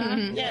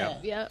 yeah,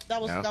 Yep.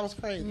 that Yeah. was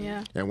crazy."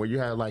 Yeah. And when you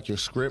have like your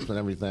script and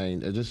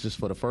everything, just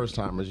for the first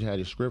time, as you had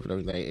your script and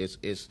everything,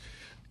 it's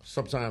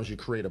sometimes you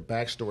create a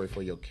backstory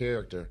for your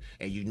character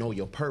and you know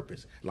your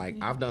purpose. Like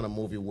I've done a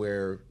movie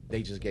where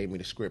they just gave me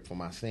the script for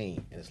my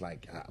scene, and it's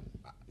like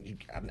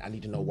I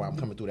need to know why I'm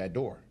coming through that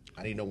door.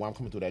 I need to know why I'm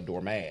coming through that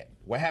door mad.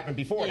 What happened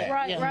before that?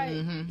 Right, Yeah. right.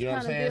 You know what I'm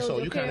Kinda saying? build So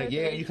your you kind of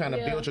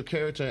character. build your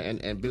character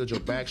and build your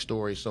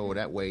backstory so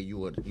that way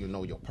you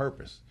know your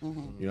purpose. You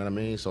know what I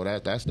mean? So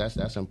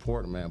that's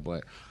important, man.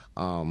 But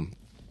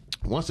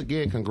once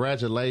again,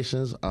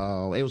 congratulations.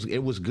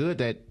 It was good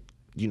that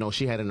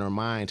she had in her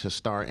mind to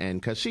start, and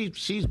because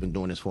she's been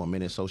doing this for a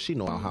minute, so she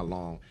know how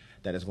long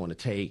that it's going to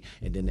take,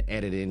 and then the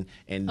editing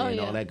and then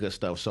all that good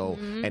stuff. So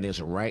and it's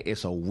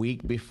a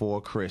week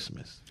before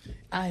Christmas.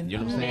 I know. You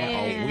know what I'm saying?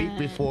 Man. A week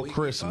before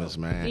Christmas,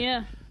 man.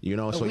 Yeah.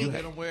 So you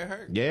Hit them where it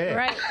hurt. yeah,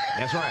 Right.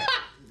 That's right.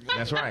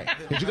 That's right.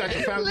 'Cause you got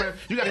your family members.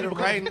 You got Hit people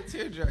them right in coming. the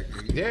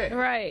tearjerker. Yeah.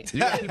 Right. You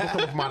got people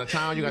coming from out of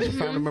town. You got your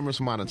family members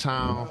from out of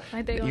town.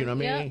 Like they You know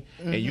what I gonna- mean?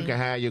 And you can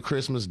have your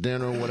Christmas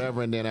dinner or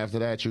whatever, and then after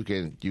that you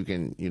can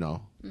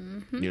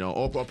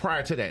or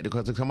prior to that,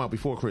 because it come out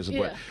before Christmas.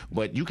 Yeah.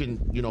 But you can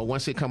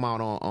once it come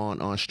out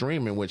on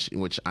streaming,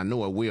 which I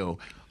know it will.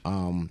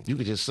 You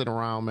could just sit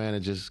around, man,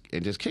 and just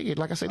kick it.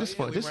 Like I said, this is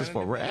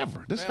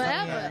forever. This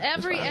Forever.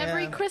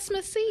 Every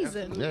Christmas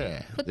season.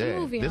 Yeah, Put the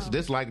movie on.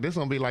 This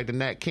gonna be like the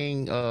Nat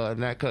King. Oh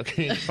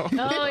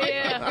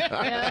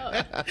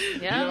yeah.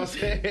 You know what I'm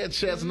saying?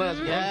 Chestnuts.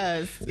 bro.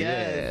 Yes.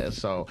 Yeah.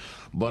 So,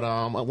 but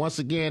once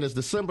again, it's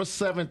December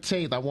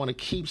 17th. I want to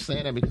keep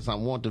saying that because I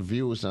want the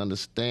viewers to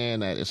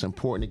understand that it's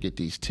important to get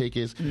these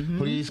tickets.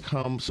 Please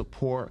come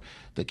support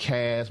the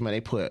cast, man.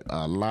 They put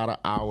a lot of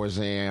hours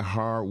in,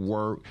 hard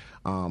work,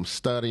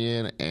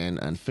 studying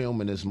and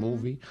filming this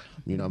movie.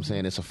 You know what I'm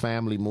saying? It's a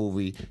family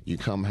movie. You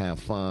come have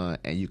fun,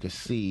 and you can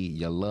see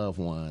your loved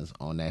ones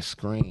on that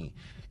screen.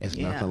 It's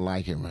nothing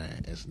like it,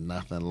 man. It's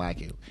nothing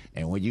like it.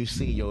 And when you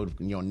see your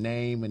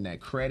name in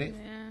that credit,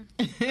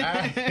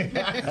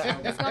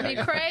 It's gonna be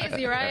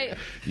crazy, right?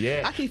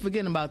 yeah. I keep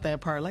forgetting about that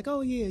part. Like,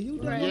 oh yeah,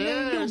 you Right.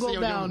 you see go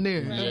your down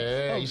name- there.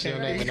 Yeah, you see your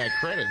name in that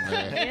credit,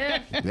 man.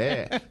 Yeah.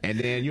 Yeah, and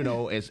then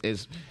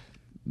it's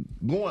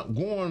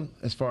going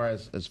as far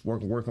as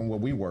working where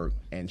we work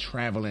and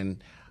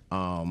traveling,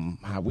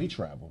 how we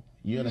travel.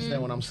 You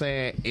understand what I'm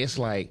saying? It's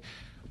like,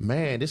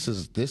 man, this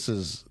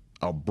is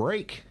a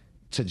break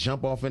to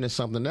jump off into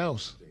something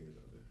else.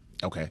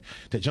 Okay,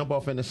 to jump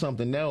off into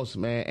something else,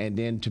 man, and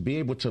then to be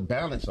able to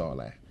balance all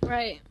that.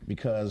 Right.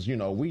 Because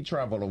we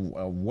travel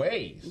a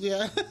ways.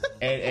 Yeah.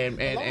 And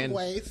Long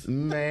ways.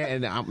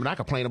 Man, and I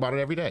complain about it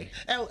every day.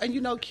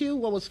 And Q,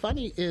 what was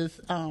funny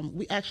is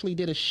we actually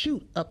did a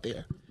shoot up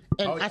there.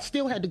 And I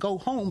still had to go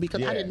home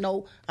because I didn't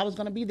know I was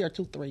going to be there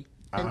till 3.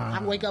 And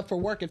I wake up for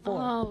work at 4.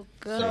 Oh,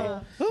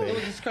 God. So it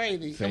was just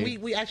crazy.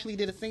 And we actually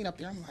did a scene up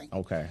there. I'm like,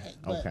 okay.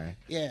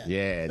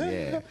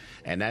 Yeah.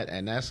 And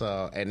that's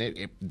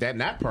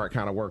that part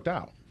kind of worked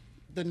out.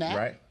 The nap?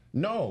 Right?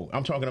 No,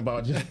 I'm talking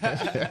about just.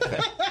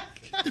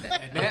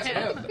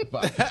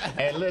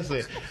 And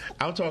listen,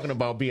 I'm talking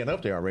about being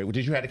up there already.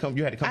 Did you have to come?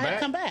 You had to come I back. had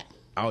to come back.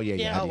 Oh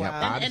yeah. Oh, wow.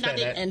 I understand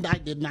that. And I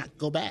did not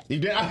go back. You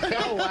did?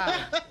 Oh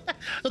wow.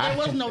 So there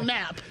was no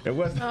nap. It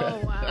was.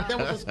 Oh, wow. There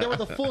was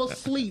a full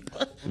sleep.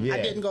 Yeah.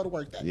 I didn't go to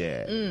work that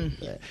day.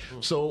 Yeah.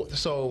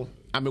 So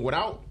I mean,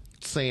 without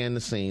saying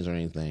the scenes or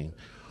anything,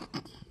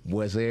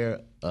 was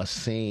there a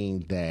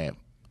scene that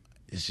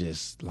is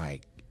just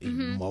like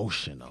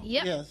emotional?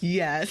 Yep.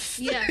 Yes.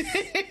 Yes.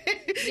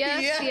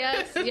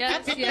 Yes.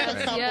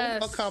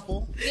 A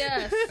couple.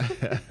 Yes.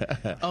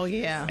 Oh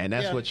yeah. And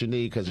that's what you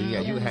need because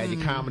you had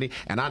your comedy,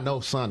 and I know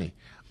Sonny.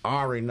 I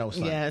already know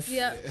Sonny. Yes.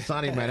 Yep.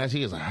 Sonny, man,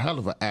 he is a hell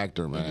of an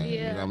actor, man.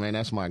 Yeah. You know, man,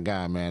 that's my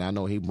guy, man. I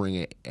know he bring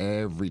it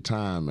every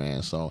time,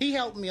 man. So He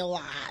helped me a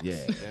lot. yeah,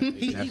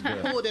 He that's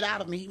good. pulled it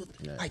out of me. He was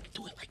like,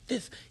 do it like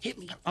this. Hit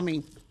me. I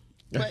mean,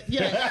 but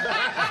yeah.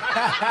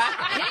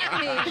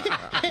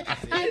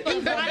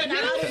 He brought it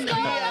out of me.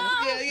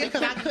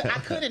 Because I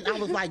couldn't. I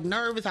was like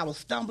nervous. I was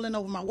stumbling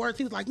over my words.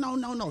 He was like, no.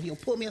 He'll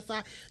pull me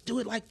aside. Do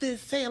it like this.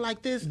 Say it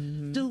like this.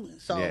 Do it.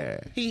 So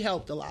he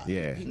helped a lot.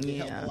 Yeah. He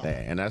helped a lot.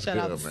 Yeah, and that's Shout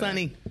good, out man. to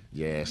Sonny.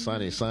 Yeah,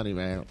 Sonny,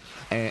 man.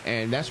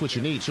 And that's what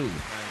you need, too.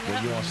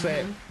 When you're on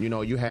set,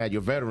 you had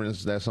your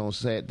veterans that's on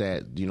set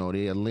that,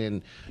 they'll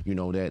lend,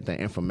 that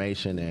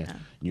information and,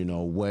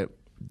 what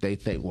they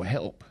think will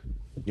help.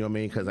 You know what I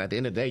mean? Because at the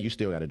end of the day, you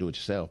still got to do it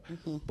yourself.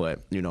 But,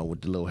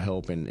 with the little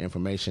help and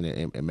information,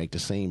 it make the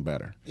scene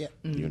better. Yeah.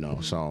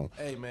 So.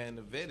 Hey, man,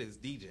 the vet is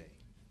DJ.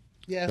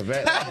 Yeah. The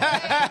vet.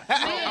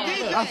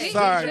 I'm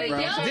sorry,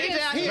 bro. DJ's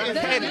out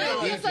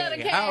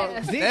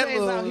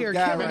here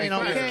killing it,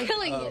 okay?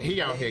 Killing it.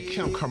 He out here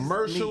killing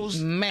commercials,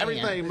 Man.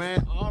 everything,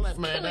 man. All that,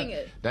 man. Killing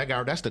it. That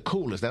guy, that's the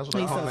coolest. That's what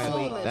I call so him.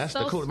 sweet. That's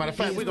So the coolest. Matter of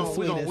fact, sweet. we're He's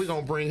the gonna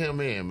sweetest. bring him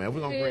in, man.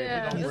 We're gonna bring.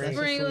 Yeah, we let's gonna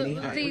bring bring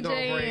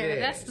DJ bring in.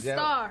 That's the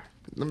star.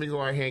 Let me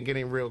go out here and get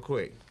him real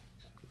quick.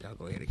 Y'all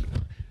go ahead and get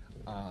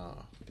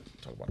talk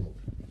about the movie.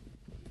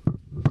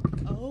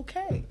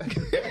 Okay.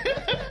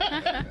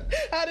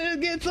 How did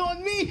it get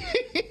on me?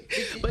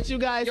 But you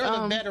guys, You're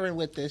the veteran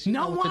with this. You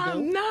know no, what to do.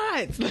 I'm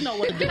not. You know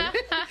what to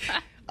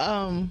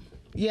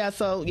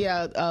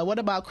do. What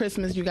About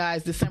Christmas, you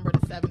guys? December the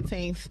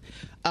 17th.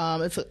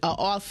 It's an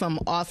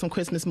awesome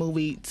Christmas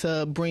movie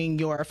to bring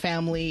your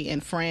family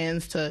and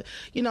friends to,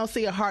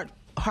 see a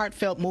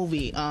heartfelt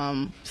movie.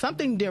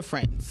 Something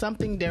different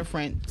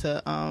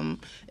to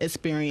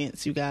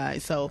experience, you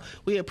guys. So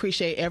we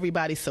appreciate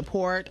everybody's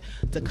support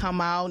to come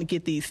out and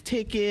get these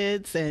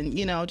tickets and,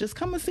 just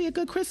come and see a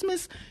good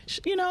Christmas,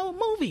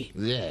 movie.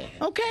 Yeah.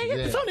 Okay?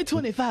 It's only $25. It's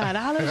only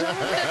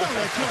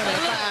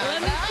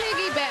Let me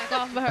piggyback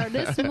off of her.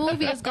 This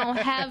movie is going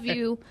to have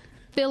you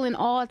feeling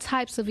all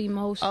types of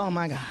emotions. Oh,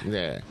 my God.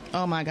 Yeah.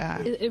 Oh, my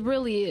God. It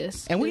really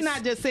is. And we're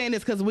not just saying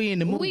this because we in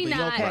the movie, We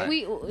not. okay?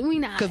 We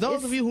not. Because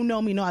those of you who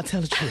know me know I tell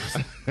the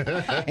truth.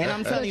 And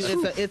I'm telling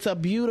you, it's a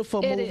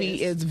beautiful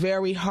movie. is. It's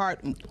very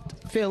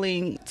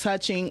heart-filling,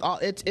 touching.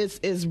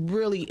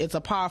 It's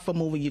a powerful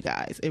movie, you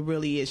guys. It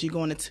really is. You're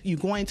going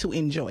to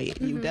enjoy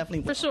it. You definitely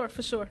will.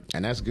 For sure.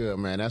 And that's good,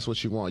 man. That's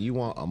what you want. You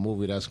want a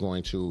movie that's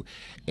it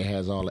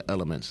has all the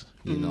elements.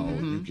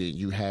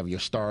 You have your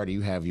start,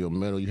 you have your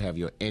middle, you have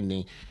your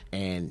ending,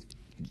 and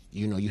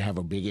you have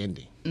a big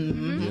ending.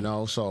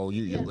 So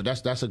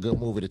that's a good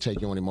movie to take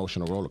you on an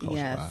emotional roller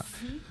coaster ride.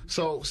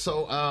 So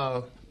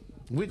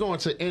we're going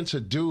to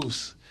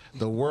introduce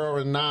the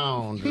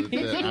world-renowned,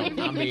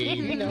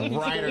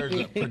 writer,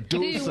 the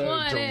producer,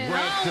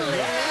 director,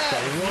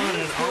 the one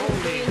and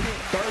only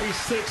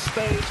 36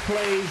 stage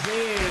plays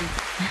in.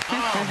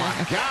 Oh my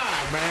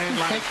God, man!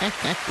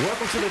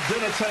 Welcome to the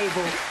dinner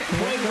table,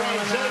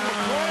 Playwright Jay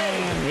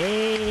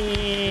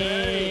McQuaid.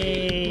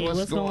 Hey,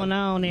 what's going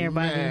on,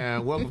 everybody?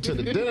 Man, welcome to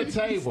the dinner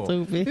table.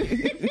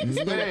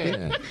 Stupid.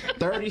 Man,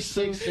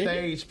 36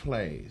 stage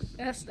plays.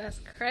 That's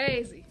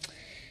crazy.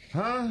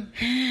 Huh?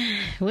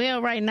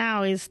 Well, right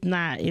now it's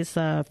not. It's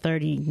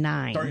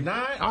 39.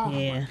 39? Oh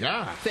Yeah. my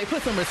God. Say,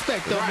 put some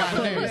respect on my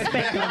Put name.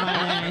 respect on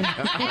my name.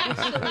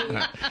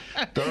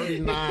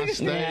 39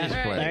 stage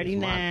Yeah, plays.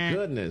 39. My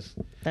goodness.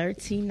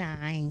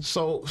 39.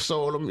 So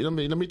let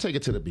me take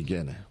it to the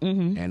beginning,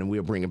 and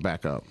we'll bring it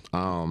back up.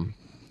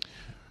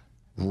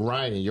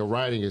 Your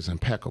writing is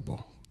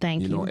impeccable.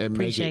 Thank you. And make it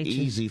Appreciate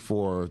you. easy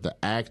for the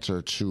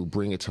actor to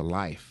bring it to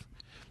life.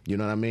 You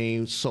know what I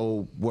mean?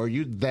 So were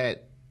you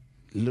that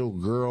little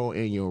girl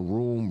in your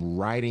room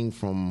writing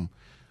from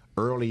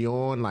early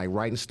on, like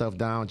writing stuff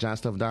down, jotting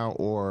stuff down,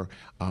 or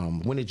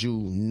when did you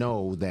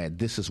know that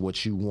this is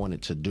what you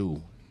wanted to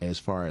do as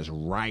far as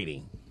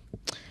writing?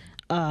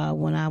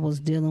 When I was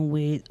dealing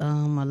with a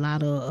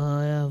lot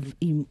of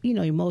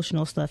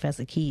emotional stuff as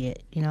a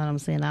kid. You know what I'm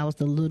saying? I was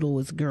the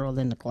littlest girl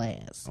in the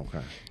class.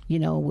 Okay.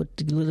 With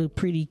the little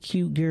pretty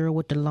cute girl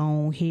with the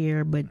long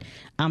hair, but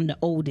I'm the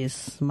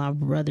oldest. My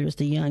brother is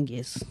the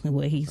youngest.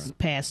 Well, he's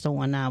passed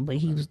on now, but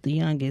he was the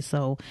youngest.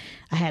 So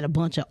I had a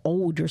bunch of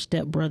older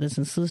stepbrothers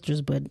and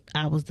sisters, but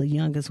I was the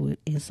youngest.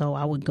 And so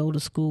I would go to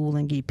school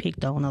and get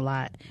picked on a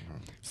lot.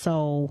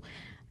 So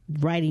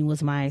writing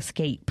was my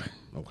escape.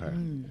 Okay.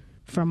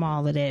 From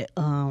all of that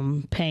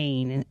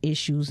pain and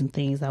issues and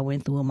things I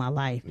went through in my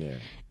life. Yeah.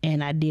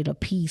 And I did a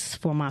piece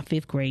for my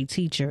 5th grade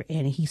teacher,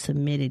 and he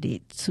submitted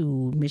it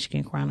to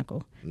Michigan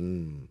Chronicle.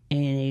 And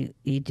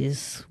it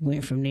just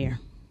went from there.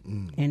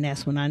 And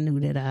that's when I knew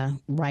that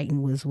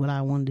writing was what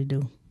I wanted to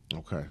do.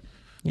 Okay.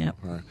 Yep.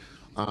 All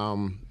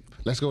right.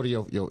 Let's go to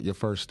your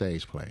first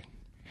stage play.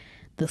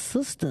 The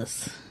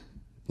Sisters.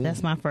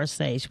 That's my first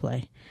stage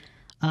play.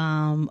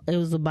 It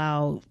was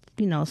about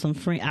some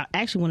friends. I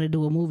actually want to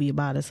do a movie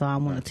about it, so I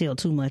don't want to tell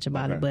too much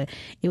about it. But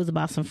it was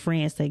about some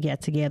friends that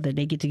get together.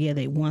 They get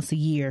together once a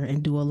year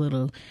and do a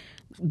little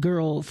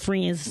girl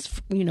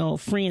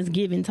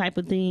friendsgiving type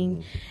of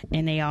thing.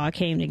 And they all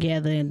came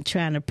together and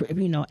trying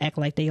to, act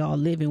like they all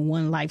live in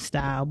one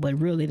lifestyle, but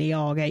really they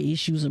all got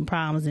issues and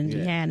problems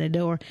behind the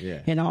door. Yeah.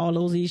 And all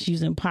those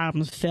issues and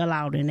problems fell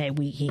out in that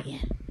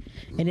weekend.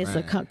 And it's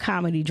a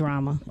comedy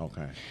drama.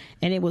 Okay.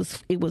 And it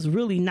was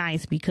really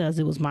nice because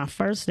it was my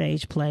first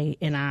stage play,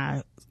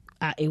 and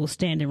it was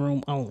standing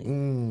room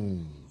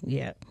only.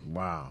 Yeah.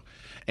 Wow.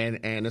 And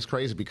it's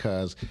crazy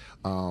because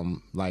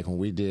like when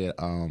we did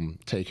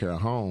Take Care of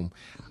Home,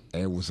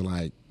 it was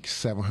like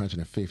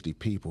 750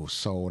 people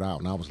sold out,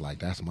 and I was like,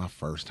 that's my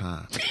first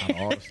time. Out of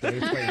all the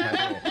stage plays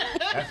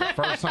that's the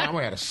first time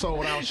I had a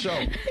sold out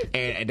show,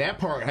 and that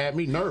part had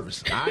me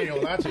nervous. I ain't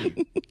gonna lie to you.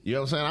 You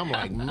know what I'm saying? I'm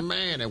like,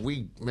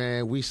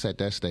 man, we set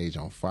that stage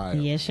on fire.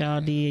 Yes, y'all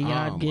did.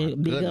 Y'all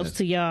did. Big ups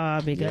to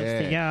y'all. Big ups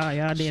to y'all.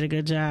 Y'all did a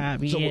good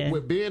job. So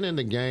with being in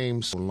the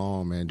game so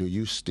long, man, do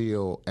you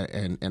still?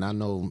 And I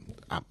know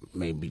I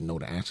maybe know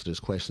the answer to this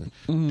question.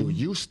 Do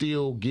you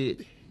still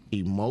get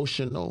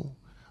emotional?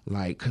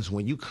 Like, because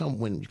when you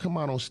come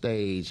out on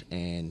stage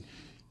and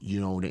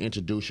they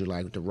introduce you,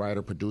 like the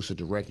writer, producer,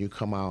 director, you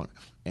come out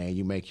and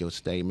you make your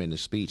statement, the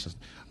speech.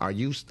 Are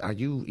you like,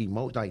 do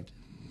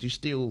you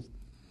still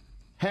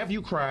have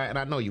you cried? And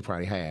I know you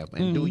probably have.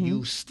 And do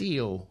you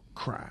still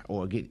cry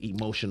or get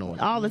emotional?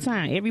 All the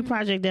time. Every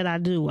project that I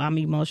do, I'm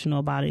emotional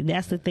about it.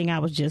 That's the thing.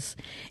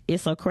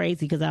 It's so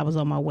crazy because I was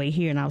on my way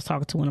here and I was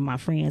talking to one of my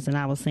friends and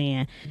I was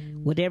saying,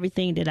 with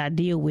everything that I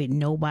deal with,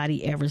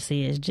 nobody ever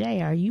says,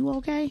 Jay, are you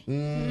okay?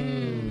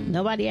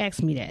 Nobody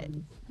asks me that.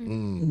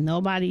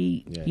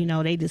 Nobody,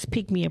 they just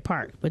pick me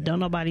apart. But don't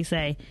nobody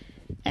say,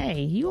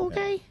 hey, you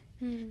okay?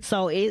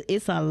 So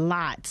it's a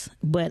lot,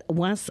 but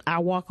once I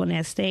walk on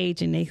that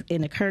stage and they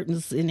in the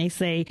curtains and they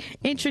say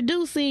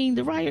introducing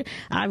the writer,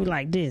 I be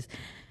like this.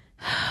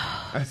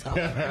 I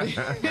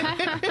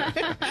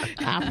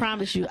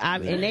promise you.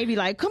 And they be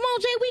like, "Come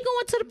on, Jay, we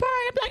going to the party."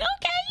 I be like,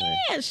 "Okay,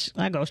 yes."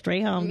 I go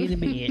straight home, get in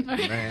bed.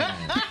 Like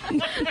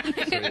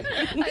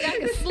I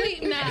can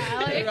sleep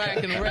now. Like,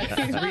 I can rest,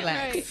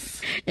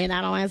 relax. And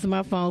I don't answer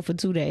my phone for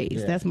 2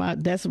 days. Yeah.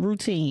 That's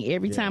routine.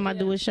 Every time I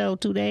do a show,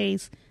 2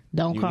 days.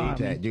 Don't you call need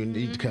that. me. You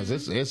need because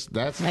that's I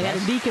got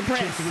to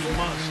decompress.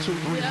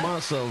 2-3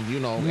 months of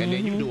and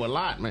then you do a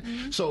lot,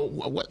 man. So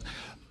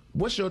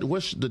what's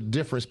the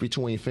difference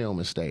between film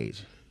and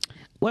stage?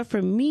 Well,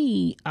 for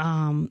me,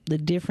 the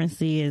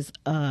difference is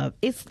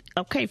it's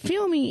okay.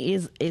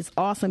 Filming is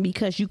awesome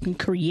because you can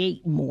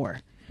create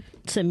more.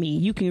 To me,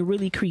 you can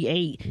really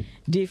create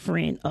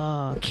different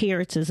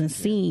characters and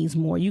scenes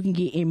more. You can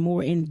get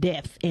more in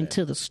depth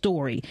into the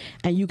story,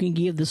 and you can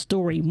give the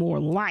story more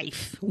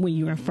life when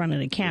you're in front of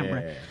the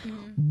camera. Yeah.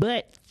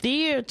 But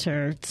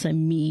theater, to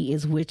me,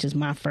 which is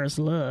my first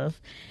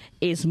love,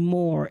 is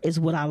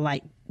what I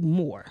like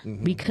more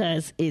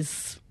because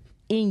it's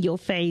in your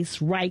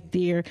face right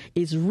there.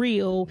 It's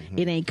real.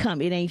 It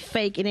ain't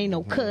fake. It ain't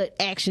no cut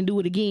action, do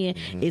it again.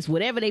 It's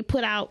whatever they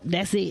put out,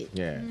 that's it.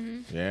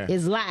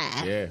 It's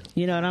live.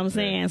 You know what I'm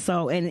saying?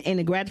 So and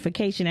the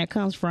gratification that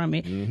comes from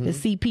it, to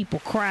see people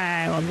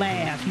cry or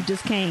laugh, you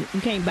can't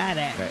buy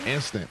that. That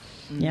instant.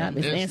 Yeah,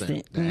 it's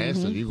instant.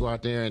 Instant. You go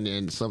out there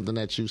and something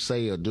that you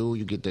say or do,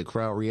 you get the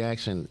crowd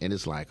reaction, and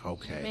it's like,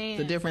 okay, Man.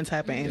 The different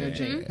type of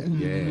energy.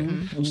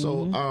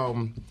 So,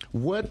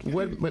 what?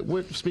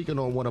 Speaking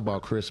on What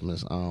About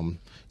Christmas?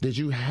 Did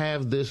you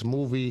have this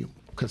movie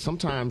because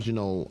sometimes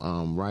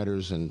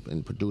writers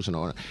and producers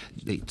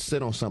they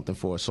sit on something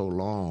for so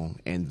long,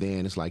 and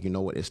then it's like, you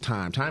know what, it's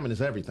time. Timing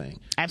is everything.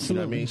 Absolutely.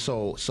 You know what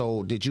I mean?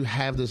 So did you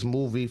have this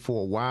movie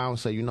for a while and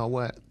say, you know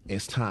what,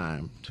 it's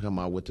time to come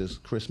out with this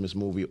Christmas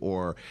movie,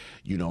 or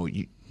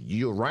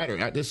you're a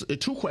writer? There's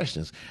 2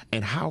 questions.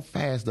 And how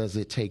fast does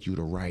it take you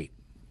to write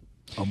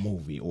a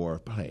movie or a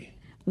play?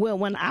 Well,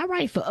 when I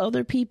write for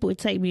other people, it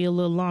takes me a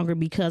little longer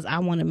because I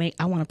want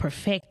to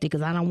perfect it,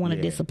 because I don't want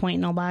to disappoint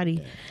nobody.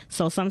 Yeah.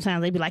 So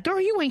sometimes they be like, "Girl,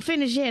 you ain't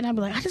finished yet." And I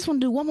be like, "I just want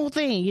to do one more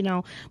thing,"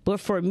 But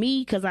for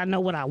me, because I know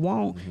what I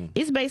want,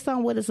 it's based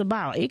on what it's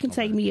about. It can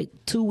take me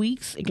 2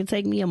 weeks. It can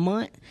take me a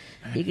month.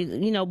 It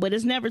can, but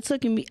it's never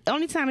taken me.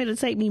 Only time it'll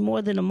take me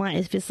more than a month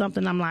is if it's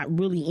something I'm like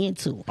really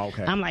into.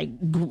 Okay. I'm like,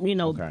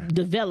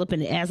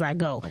 developing it as I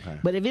go. Okay.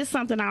 But if it's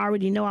something I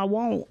already know I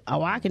want,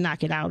 I can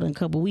knock it out in a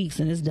couple weeks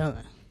and it's done.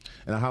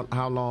 And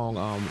how long,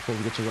 before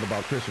we get to What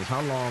About Christmas, how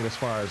long as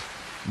far as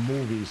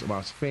movies,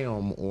 about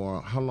film,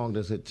 or how long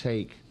does it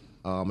take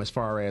as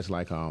far as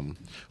like,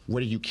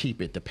 where do you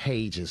keep it, the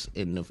pages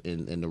in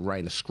the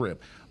writing the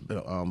script,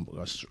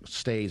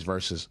 stage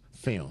versus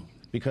film?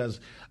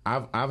 Because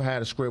I've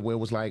had a script where it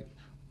was like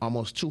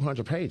almost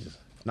 200 pages.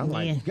 And I'm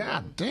like,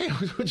 God damn,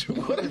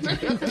 what is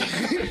that?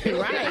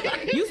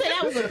 Right. You said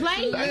that was a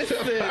play?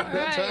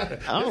 Right.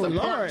 Oh, Lord.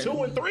 Part 2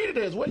 and 3 to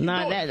this. What you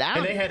doing?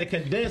 And they had to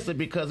condense it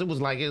because it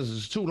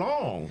was too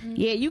long.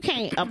 Yeah, you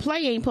can't. A play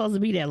ain't supposed to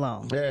be that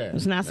long. Yeah.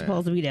 It's not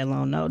supposed to be that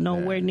long. No,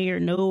 nowhere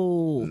near.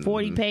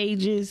 40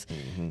 pages.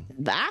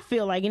 Mm-hmm. I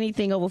feel like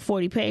anything over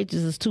 40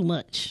 pages is too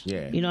much.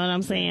 Yeah. You know what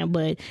I'm saying?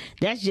 But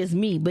that's just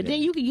me. But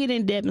then you can get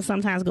in depth and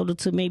sometimes go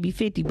to maybe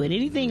 50. But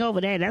anything over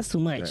that, that's too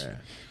much. Yeah.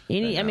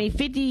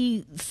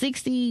 50,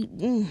 60,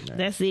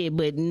 that's it.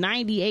 But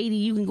 90, 80,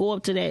 you can go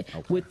up to that.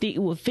 Okay.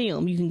 With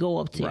film. You can go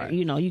up to,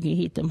 you can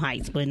hit them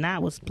heights. But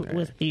not with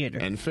theater.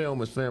 And film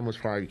was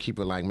probably keep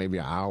it like maybe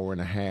an hour and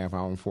a half,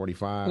 hour and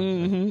 45.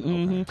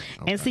 Okay.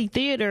 And see,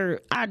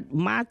 theater,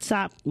 my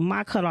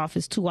cutoff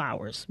is 2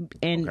 hours.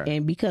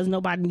 And because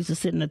nobody needs to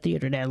sit in the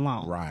theater that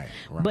long. Right.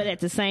 But at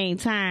the same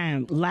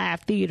time, live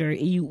theater,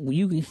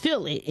 you can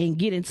feel it and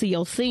get into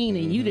your scene,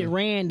 and you done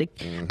ran the.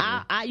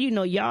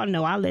 Y'all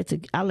know I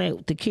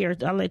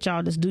let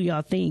y'all just do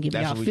y'all thing if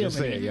y'all feel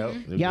it.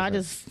 Y'all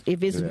just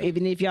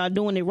if y'all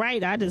doing it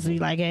right, I just be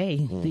like, hey,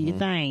 do your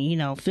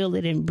thing, feel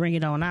it and bring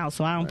it on out.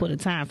 So I don't put a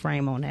time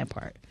frame on that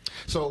part.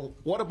 So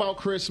what about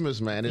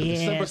Christmas, man? It's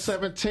December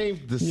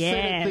 17th, the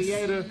Senate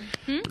Theater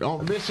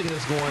on Michigan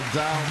is going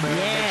down, man.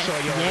 Make sure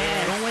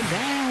y'all going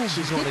down.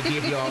 She's going to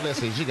give y'all,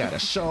 listen, she got a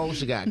show,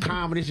 she got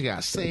comedy, she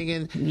got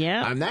singing.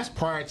 Yeah. And that's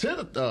prior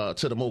to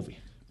the movie.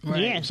 Right.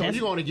 Yeah, so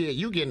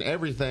you're getting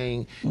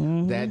everything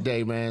that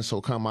day, man. So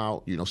come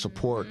out,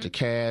 support the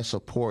cast,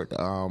 support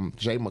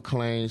Jay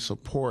McClain,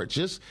 support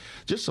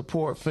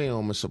support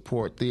film and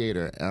support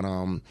theater,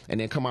 and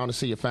then come out and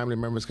see your family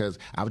members. Because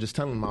I was just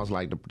telling them, I was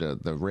like,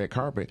 the red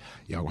carpet,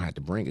 y'all gonna have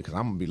to bring it because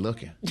I'm gonna be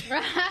looking.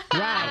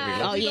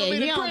 Right. Oh yeah,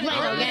 he don't play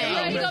no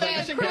games.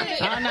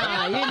 Oh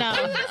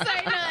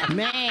no,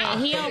 man,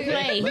 he don't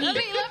play. Let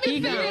me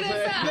figure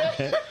this out.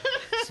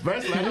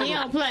 He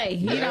don't play.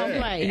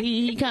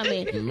 He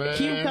coming.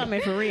 Q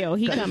coming for real.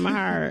 He coming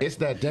hard. It's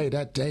that day.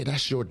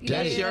 That's your day.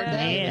 That's your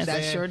day. Yes.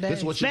 That's your day.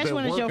 That's what especially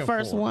when it's your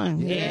first one.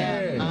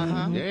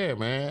 Yeah. Yeah,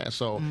 man.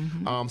 So,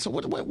 so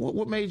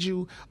what made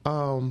you?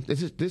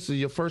 This is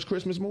your first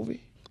Christmas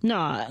movie?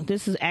 No,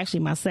 this is actually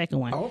my second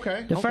one. Oh,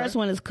 okay. The first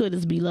one is Could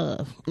This Be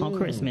Love on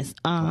Christmas.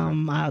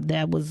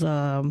 That was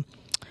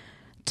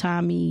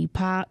Tommy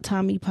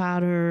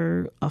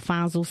Potter,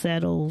 Alfonso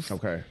Settles.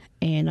 Okay.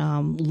 And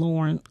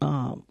Lauren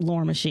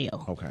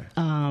Michelle. Okay.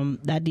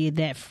 I did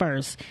that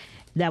first.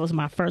 That was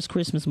my first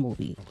Christmas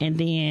movie. Okay. And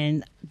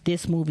then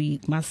this movie,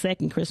 my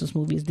second Christmas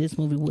movie is this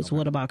movie, was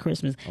What About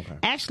Christmas? Okay.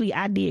 Actually,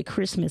 I did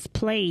Christmas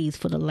plays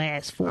for the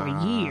last 4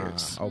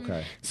 years.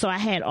 Okay. So I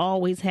had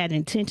always had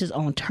intentions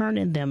on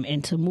turning them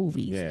into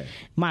movies. Yeah.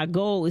 My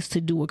goal is to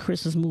do a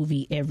Christmas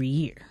movie every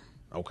year.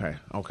 Okay.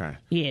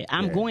 Yeah,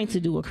 I'm going to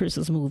do a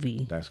Christmas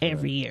movie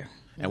every year.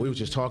 And we were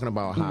just talking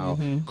about how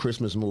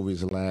Christmas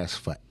movies last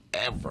forever.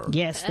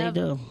 Yes, they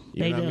do.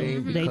 They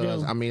do.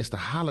 Because, it's the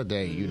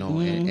holiday,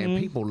 and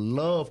people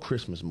love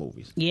Christmas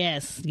movies.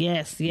 Yes.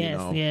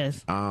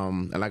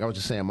 And like I was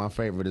just saying, my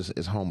favorite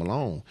is Home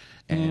Alone,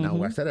 and I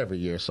watch that every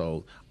year.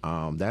 So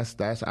that's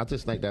I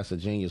just think that's a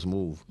genius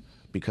move,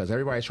 because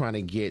everybody's trying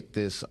to get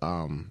this.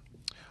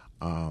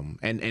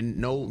 And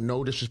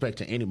no disrespect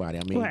to anybody.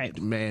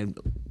 Man,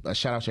 a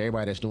shout out to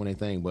everybody that's doing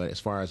anything. But as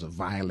far as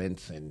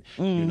violence and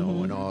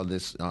and all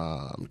this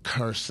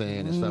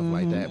cursing and stuff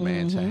like that,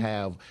 man, to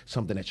have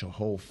something that your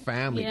whole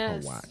family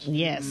can watch.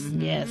 Yes. You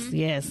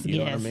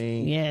know what I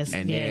mean? Yes.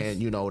 And then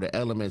the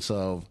elements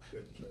of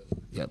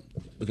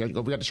We got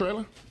the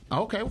trailer?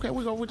 Okay, we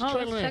go with the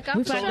trailer. Check out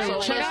the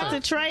trailer. Check out the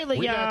trailer,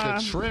 We y'all.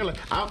 got the trailer.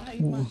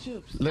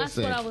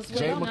 Listen, what I was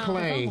Jay waiting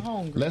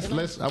on. McClain.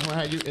 Let's. I'm gonna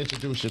have you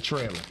introduce your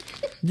trailer.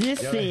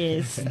 This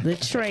is the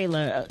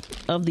trailer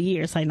of the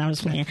year. Say, no, I'm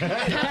just playing. Jay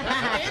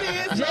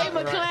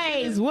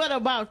McClain's What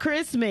About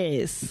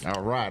Christmas?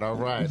 All right.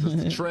 This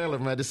is the trailer,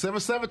 man. December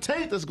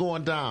 17th is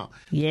going down.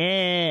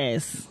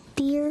 Yes.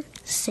 Dear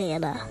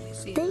Santa,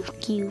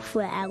 thank you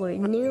for our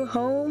new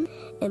home,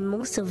 and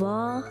most of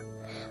all,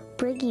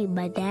 bringing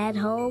my dad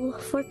home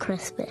for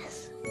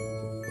Christmas.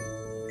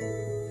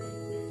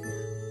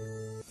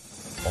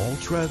 All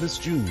Travis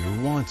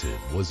Jr. wanted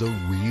was a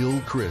real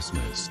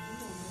Christmas.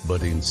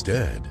 But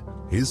instead,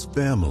 his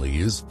family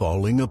is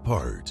falling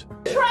apart.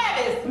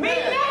 Travis, me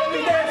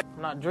naked!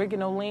 I'm not drinking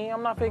no lean.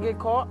 I'm not finna get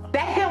caught.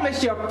 That him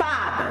is your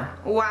father.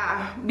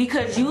 Why?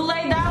 Because you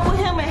laid down with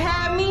him and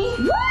had me?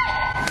 What?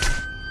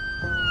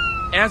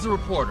 As a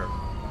reporter,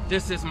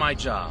 this is my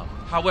job.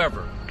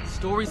 However,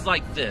 stories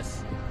like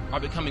this are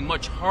becoming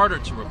much harder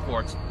to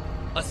report,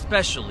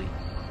 especially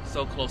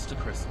so close to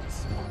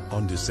Christmas.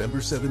 On December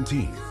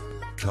 17th,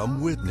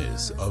 come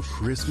witness a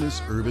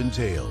Christmas urban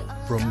tale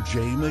from Jay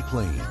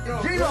McClain.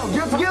 Gino,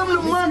 just give him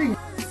the money.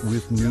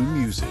 With new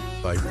music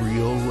by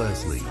Brielle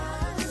Leslie.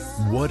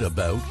 What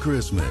About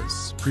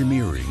Christmas?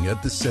 Premiering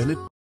at the Senate.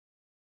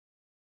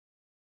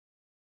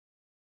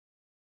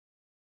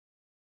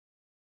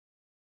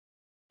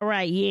 All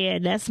right, yeah,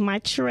 that's my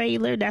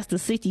trailer. That's the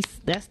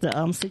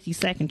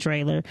 60-second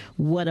trailer.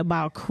 What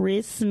About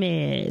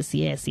Christmas?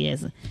 Yes.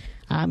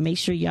 Make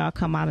sure y'all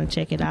come out and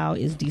check it out.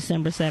 It's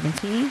December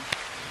 17th.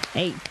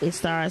 It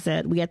starts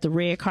we got the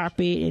red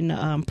carpet and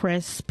the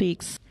press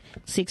picks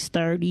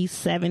 6:30,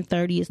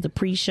 7:30 is the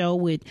pre-show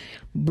with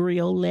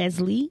Brielle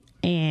Leslie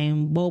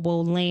and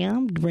Bobo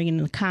Lamb bringing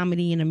the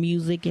comedy and the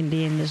music, and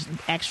then the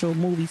actual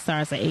movie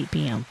starts at 8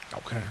 p.m.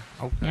 Okay.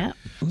 Yep.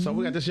 So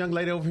we got this young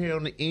lady over here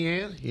on the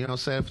end. You know what I'm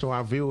saying? To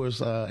our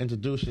viewers,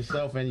 introduce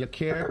yourself and your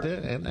character,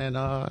 and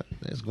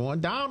it's going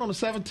down on the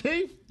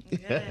 17th.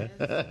 Yes.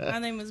 My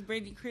name is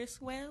Brittany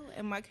Criswell,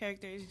 and my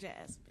character is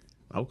Jasmine.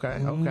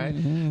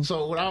 Okay.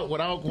 So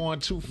without going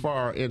too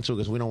far into it,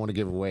 because we don't want to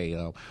give away,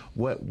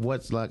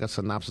 what's like a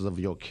synopsis of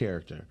your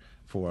character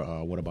for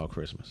What About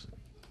Christmas?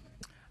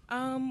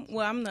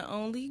 Well, I'm the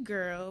only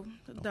girl,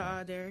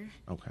 daughter.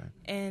 Okay.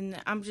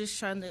 And I'm just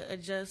trying to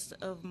adjust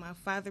of my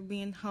father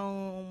being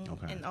home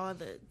and all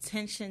the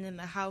tension in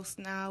the house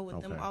now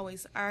with them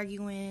always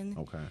arguing.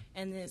 Okay.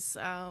 And it's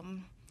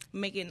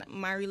making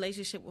my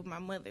relationship with my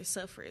mother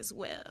suffer as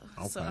well.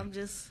 So I'm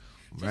just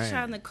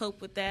trying to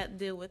cope with that,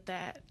 deal with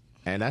that.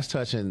 And that's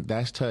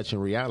touching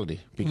reality,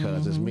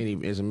 because there's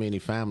many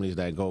families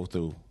that go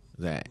through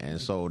that, and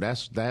so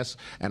that's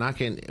and I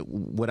can,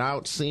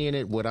 without seeing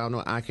it,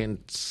 I can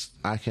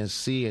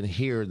see and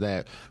hear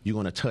that you're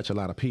going to touch a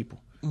lot of people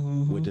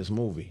with this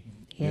movie.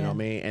 You know what I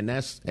mean? And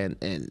that's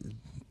and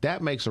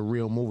that makes a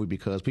real movie,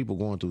 because people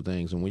going through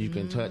things, and when you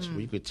can touch,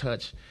 you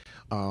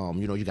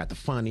got the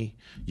funny,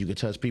 you can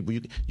touch people,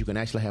 you can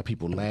actually have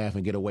people laugh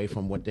and get away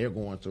from what they're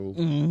going through,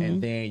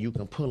 and then you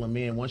can pull them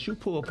in. Once you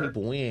pull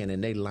people in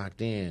and they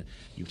locked in,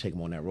 you take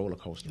them on that roller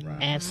coaster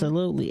ride.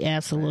 Absolutely,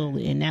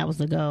 and that was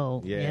the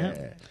goal. Yeah.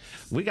 Yep.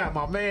 We got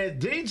my man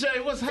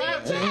DJ. What's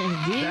happening?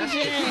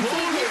 DJ,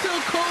 he's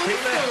too cool.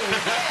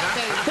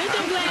 Put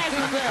your glasses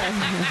on.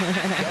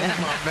 That's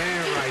my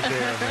man right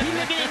there, man. He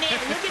looking in there.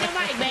 Look at the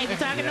mic, baby.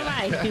 Talking to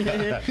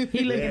Mike.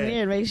 He looking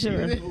in, make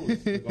sure.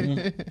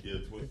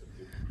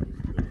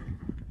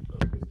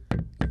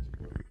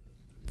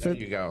 There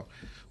you go.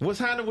 What's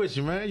happening with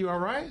you, man? You all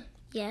right?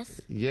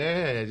 Yes.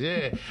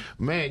 Yeah.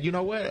 Man, you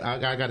know what?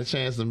 I got a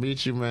chance to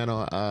meet you, man,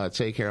 on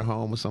Take Care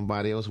Home with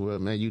somebody else. Well,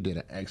 man, you did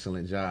an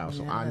excellent job.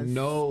 So I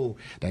know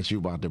that you're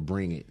about to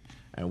bring it.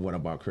 And What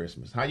About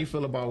Christmas? How you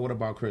feel about What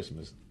About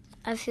Christmas?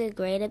 I feel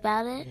great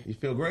about it. You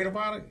feel great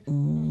about it?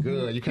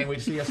 Good. You can't wait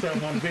to see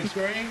yourself on the big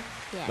screen?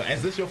 Yeah. But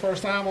is this your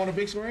first time on the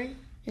big screen?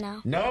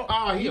 No. No?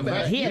 Oh, he a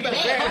vet. He a vet.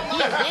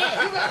 Come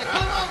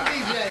on,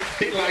 DJ.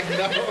 He like,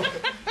 no.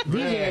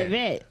 DJ a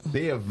vet.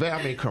 They a vet.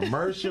 I mean,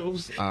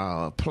 commercials,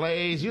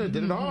 plays. You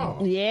did it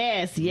all.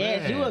 Yes.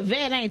 Man. You a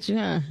vet, ain't you,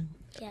 huh?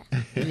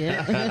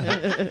 Yeah.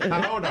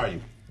 How old are you?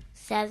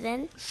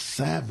 7.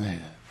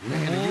 7.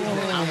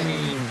 Man, I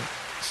mean,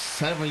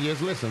 7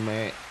 years. Listen,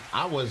 man,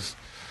 I was,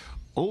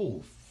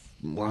 well,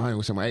 I ain't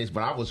gonna say my age,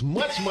 but I was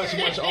much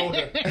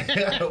older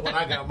when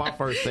I got my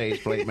first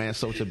stage play, man.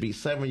 So to be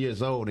 7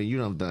 years old and you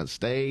done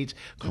stage,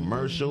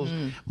 commercials,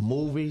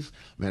 movies,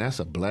 man, that's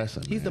a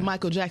blessing. He's man. the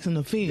Michael Jackson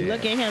of film.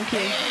 Look at him,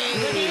 kid.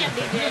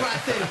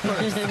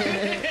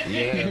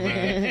 Yeah,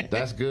 man,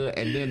 that's good.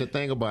 And then the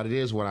thing about it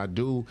is, what I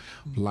do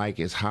like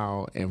is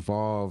how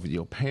involved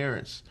your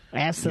parents.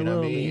 Absolutely. You know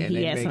what I mean?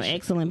 He has some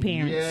excellent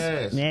parents.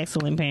 Yes.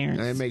 Excellent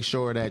parents. And make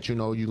sure that, you're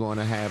going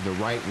to have the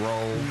right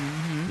role,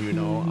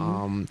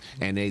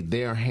 and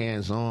they're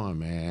hands on,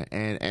 man,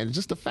 and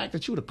just the fact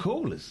that you're the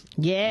coolest.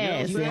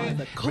 Yes, you know what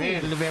I'm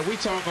saying? Man, we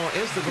talk on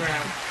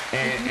Instagram,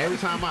 and every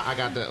time I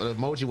got the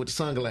emoji with the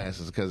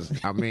sunglasses, because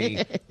I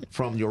mean,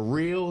 from your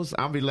reels,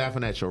 I'll be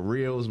laughing at your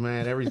reels,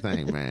 man.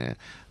 Everything, man.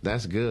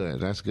 That's good.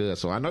 That's good.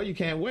 So I know you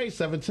can't wait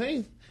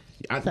 17th.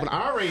 But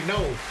I already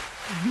know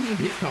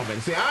he's coming.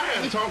 See, I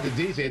had to talk to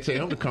DJ and tell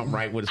him to come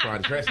right with as far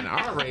as dressing.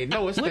 I already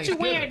know it's What you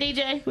wearing,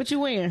 DJ? What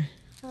you wearing?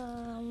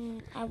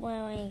 I'm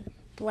wearing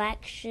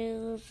black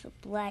shoes,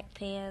 black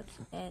pants,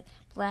 and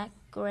black,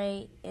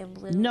 gray, and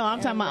blue. No,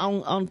 I'm talking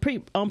about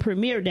on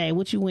premiere day.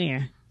 What you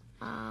wearing?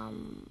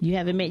 You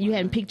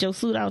hadn't picked your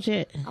suit out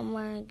yet? I'm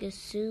wearing a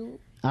suit.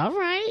 All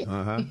right.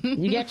 Uh-huh.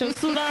 You got your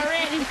suit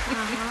already?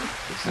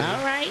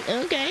 All right.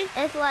 Okay.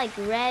 It's like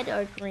red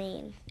or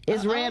green.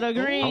 It's red or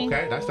green.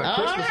 Okay, that's a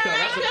Christmas color.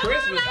 That's a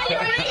Christmas color.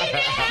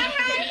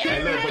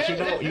 Hey, look, but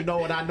you know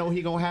what I know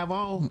he gonna have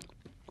on?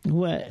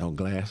 What? No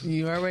glasses.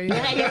 You already know.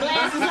 You had your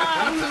glasses on?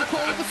 I'm too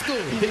cool for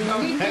school.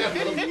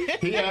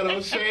 He had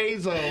those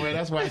shades on, man.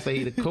 That's why I say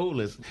he the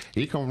coolest.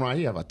 He come around,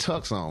 he have a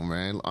tux on,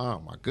 man. Oh,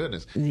 my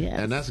goodness. Yes.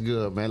 And that's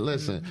good, man.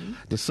 Listen,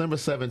 December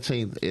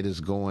 17th, it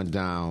is going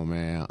down,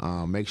 man.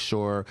 Make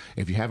sure,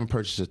 if you haven't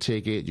purchased a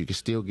ticket, you can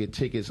still get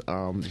tickets.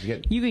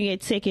 You can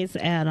get tickets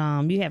at,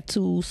 you have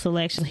 2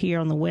 selections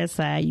here on the west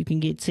side. You can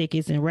get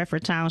tickets in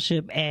Redford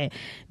Township at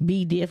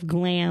B. Diff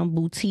Glam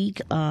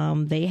Boutique.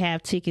 They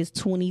have tickets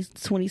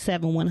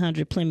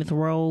 27-100 Plymouth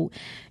Road.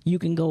 You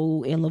can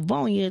go in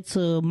Livonia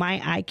to My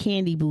Eye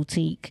Candy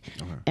Boutique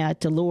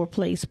at the Lower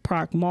Place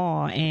Park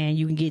Mall, and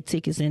you can get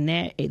tickets in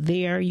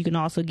there. You can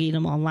also get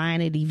them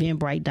online at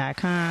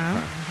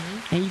eventbrite.com.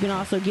 And you can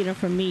also get them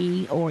from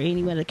me or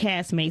any of the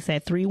castmates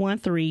at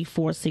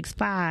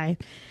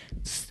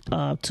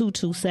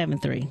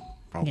 313-465-2273.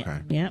 Okay.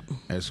 Yep.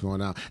 It's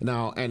going out.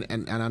 Now,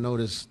 and I know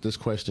this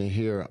question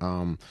here.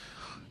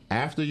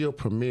 After your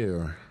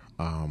premiere,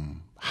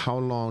 how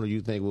long do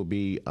you think will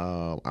be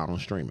out on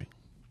streaming?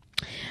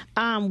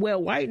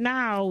 Well, right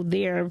now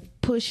they're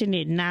pushing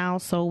it now,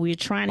 so we're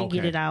trying to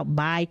get it out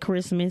by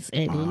Christmas,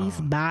 at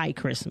least by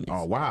Christmas.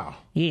 Oh, wow.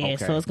 Yeah, okay.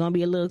 So it's going to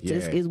be a little,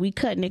 we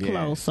cutting it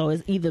close, so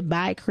it's either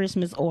by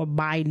Christmas or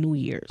by New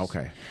Year's.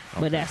 Okay.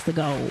 But that's the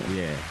goal.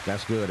 Yeah,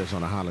 that's good. It's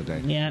on a holiday.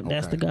 Yeah,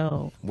 that's the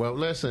goal. Well,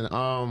 listen,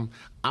 I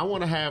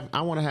want to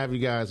have you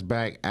guys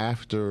back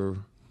after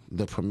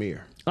the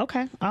premiere.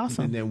 Okay,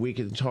 awesome. And then we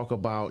can talk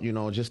about,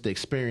 just the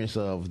experience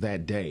of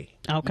that day.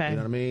 Okay. You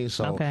know what I mean?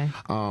 So,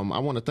 I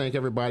want to thank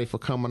everybody for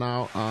coming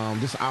out.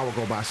 This hour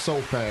go by so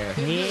fast.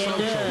 Yeah, so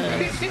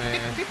fast,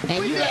 man.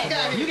 And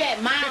you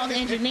got Miles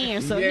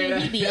engineering, so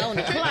he be on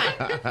the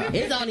clock.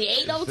 It's only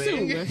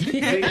 8:02.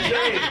 DJ,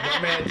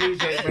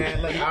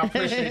 man. Look, I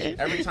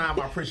appreciate every time.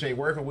 I appreciate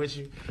working with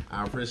you.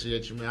 I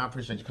appreciate you, man. I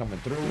appreciate you coming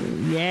through.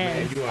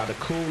 Yes. Man, you are the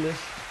coolest.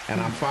 And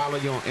I follow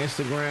you on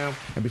Instagram.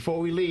 And before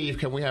we leave,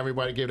 can we have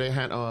everybody give their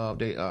hand how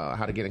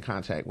to get in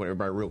contact with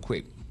everybody real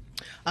quick?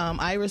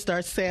 Iris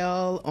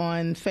Darcel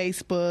on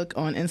Facebook.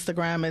 On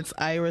Instagram, it's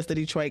Iris the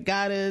Detroit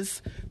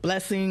Goddess.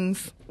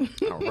 Blessings.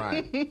 All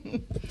right.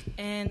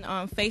 And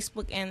on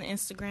Facebook and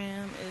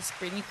Instagram is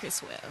Brittany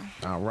Criswell.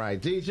 All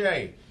right.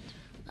 DJ,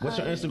 what's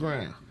your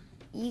Instagram?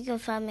 You can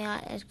find me on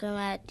Instagram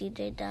at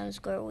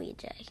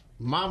DJ_WeJ.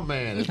 My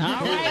man. All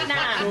right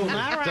now.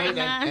 All right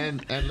now.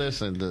 And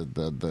listen,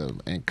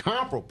 the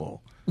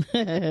incomparable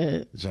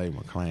Jay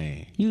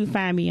McClain. You can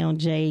find me on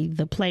Jay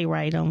the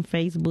Playwright on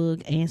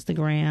Facebook,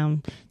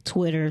 Instagram,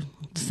 Twitter,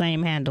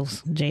 same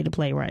handles, Jay the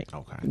Playwright.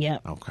 Okay.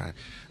 Yep. Okay.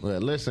 Well,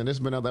 listen, this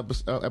has been another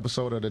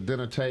episode of The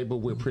Dinner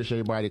Table. We appreciate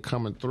everybody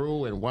coming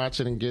through and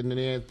watching and getting it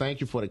in. Thank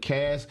you for the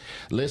cast.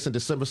 Listen,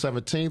 December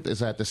 17th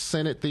is at the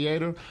Senate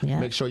Theater. Yep.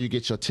 Make sure you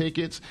get your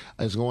tickets.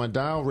 It's going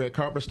down. Red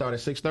carpet start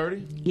at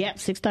 6:30. Yep,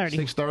 6:30.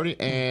 6:30,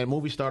 and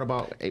movie start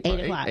about 8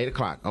 o'clock. 8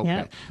 o'clock. Okay.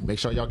 Yep. Make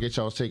sure y'all get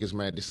y'all tickets,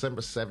 man.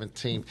 December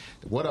 17th.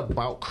 What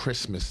about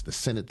Christmas? The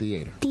Senate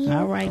Theater.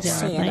 All right,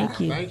 John. Thank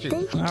you. Thank you.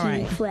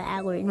 Thank you for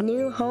our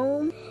new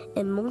home,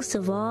 and most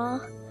of all,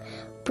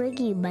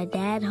 bringing my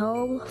dad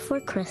home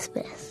for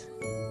Christmas.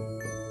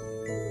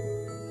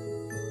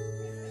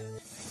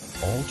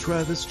 All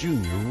Travis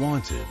Jr.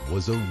 wanted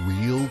was a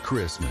real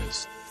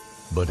Christmas.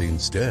 But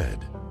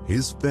instead,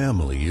 his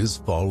family is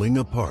falling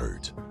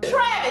apart.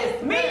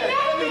 Travis, me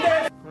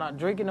I'm not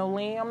drinking no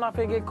lean. I'm not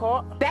finna get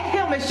caught. That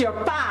him is your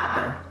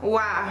father.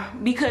 Why?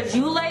 Because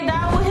you laid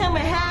down with him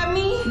and had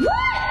me?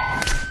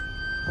 What?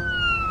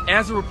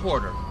 As a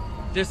reporter,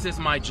 this is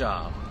my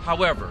job.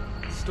 However,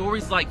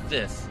 stories like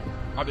this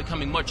are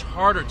becoming much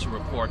harder to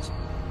report,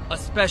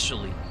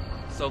 especially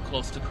so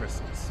close to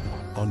Christmas.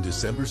 On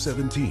December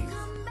 17th,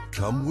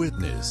 come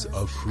witness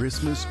a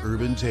Christmas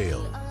urban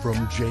tale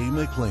from Jay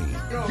McClain.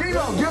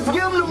 Gino, just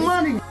give him the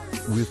money.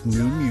 With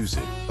new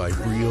music by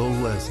Brio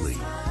Leslie.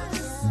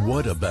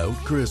 What About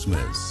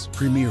Christmas?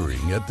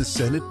 Premiering at the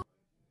Senate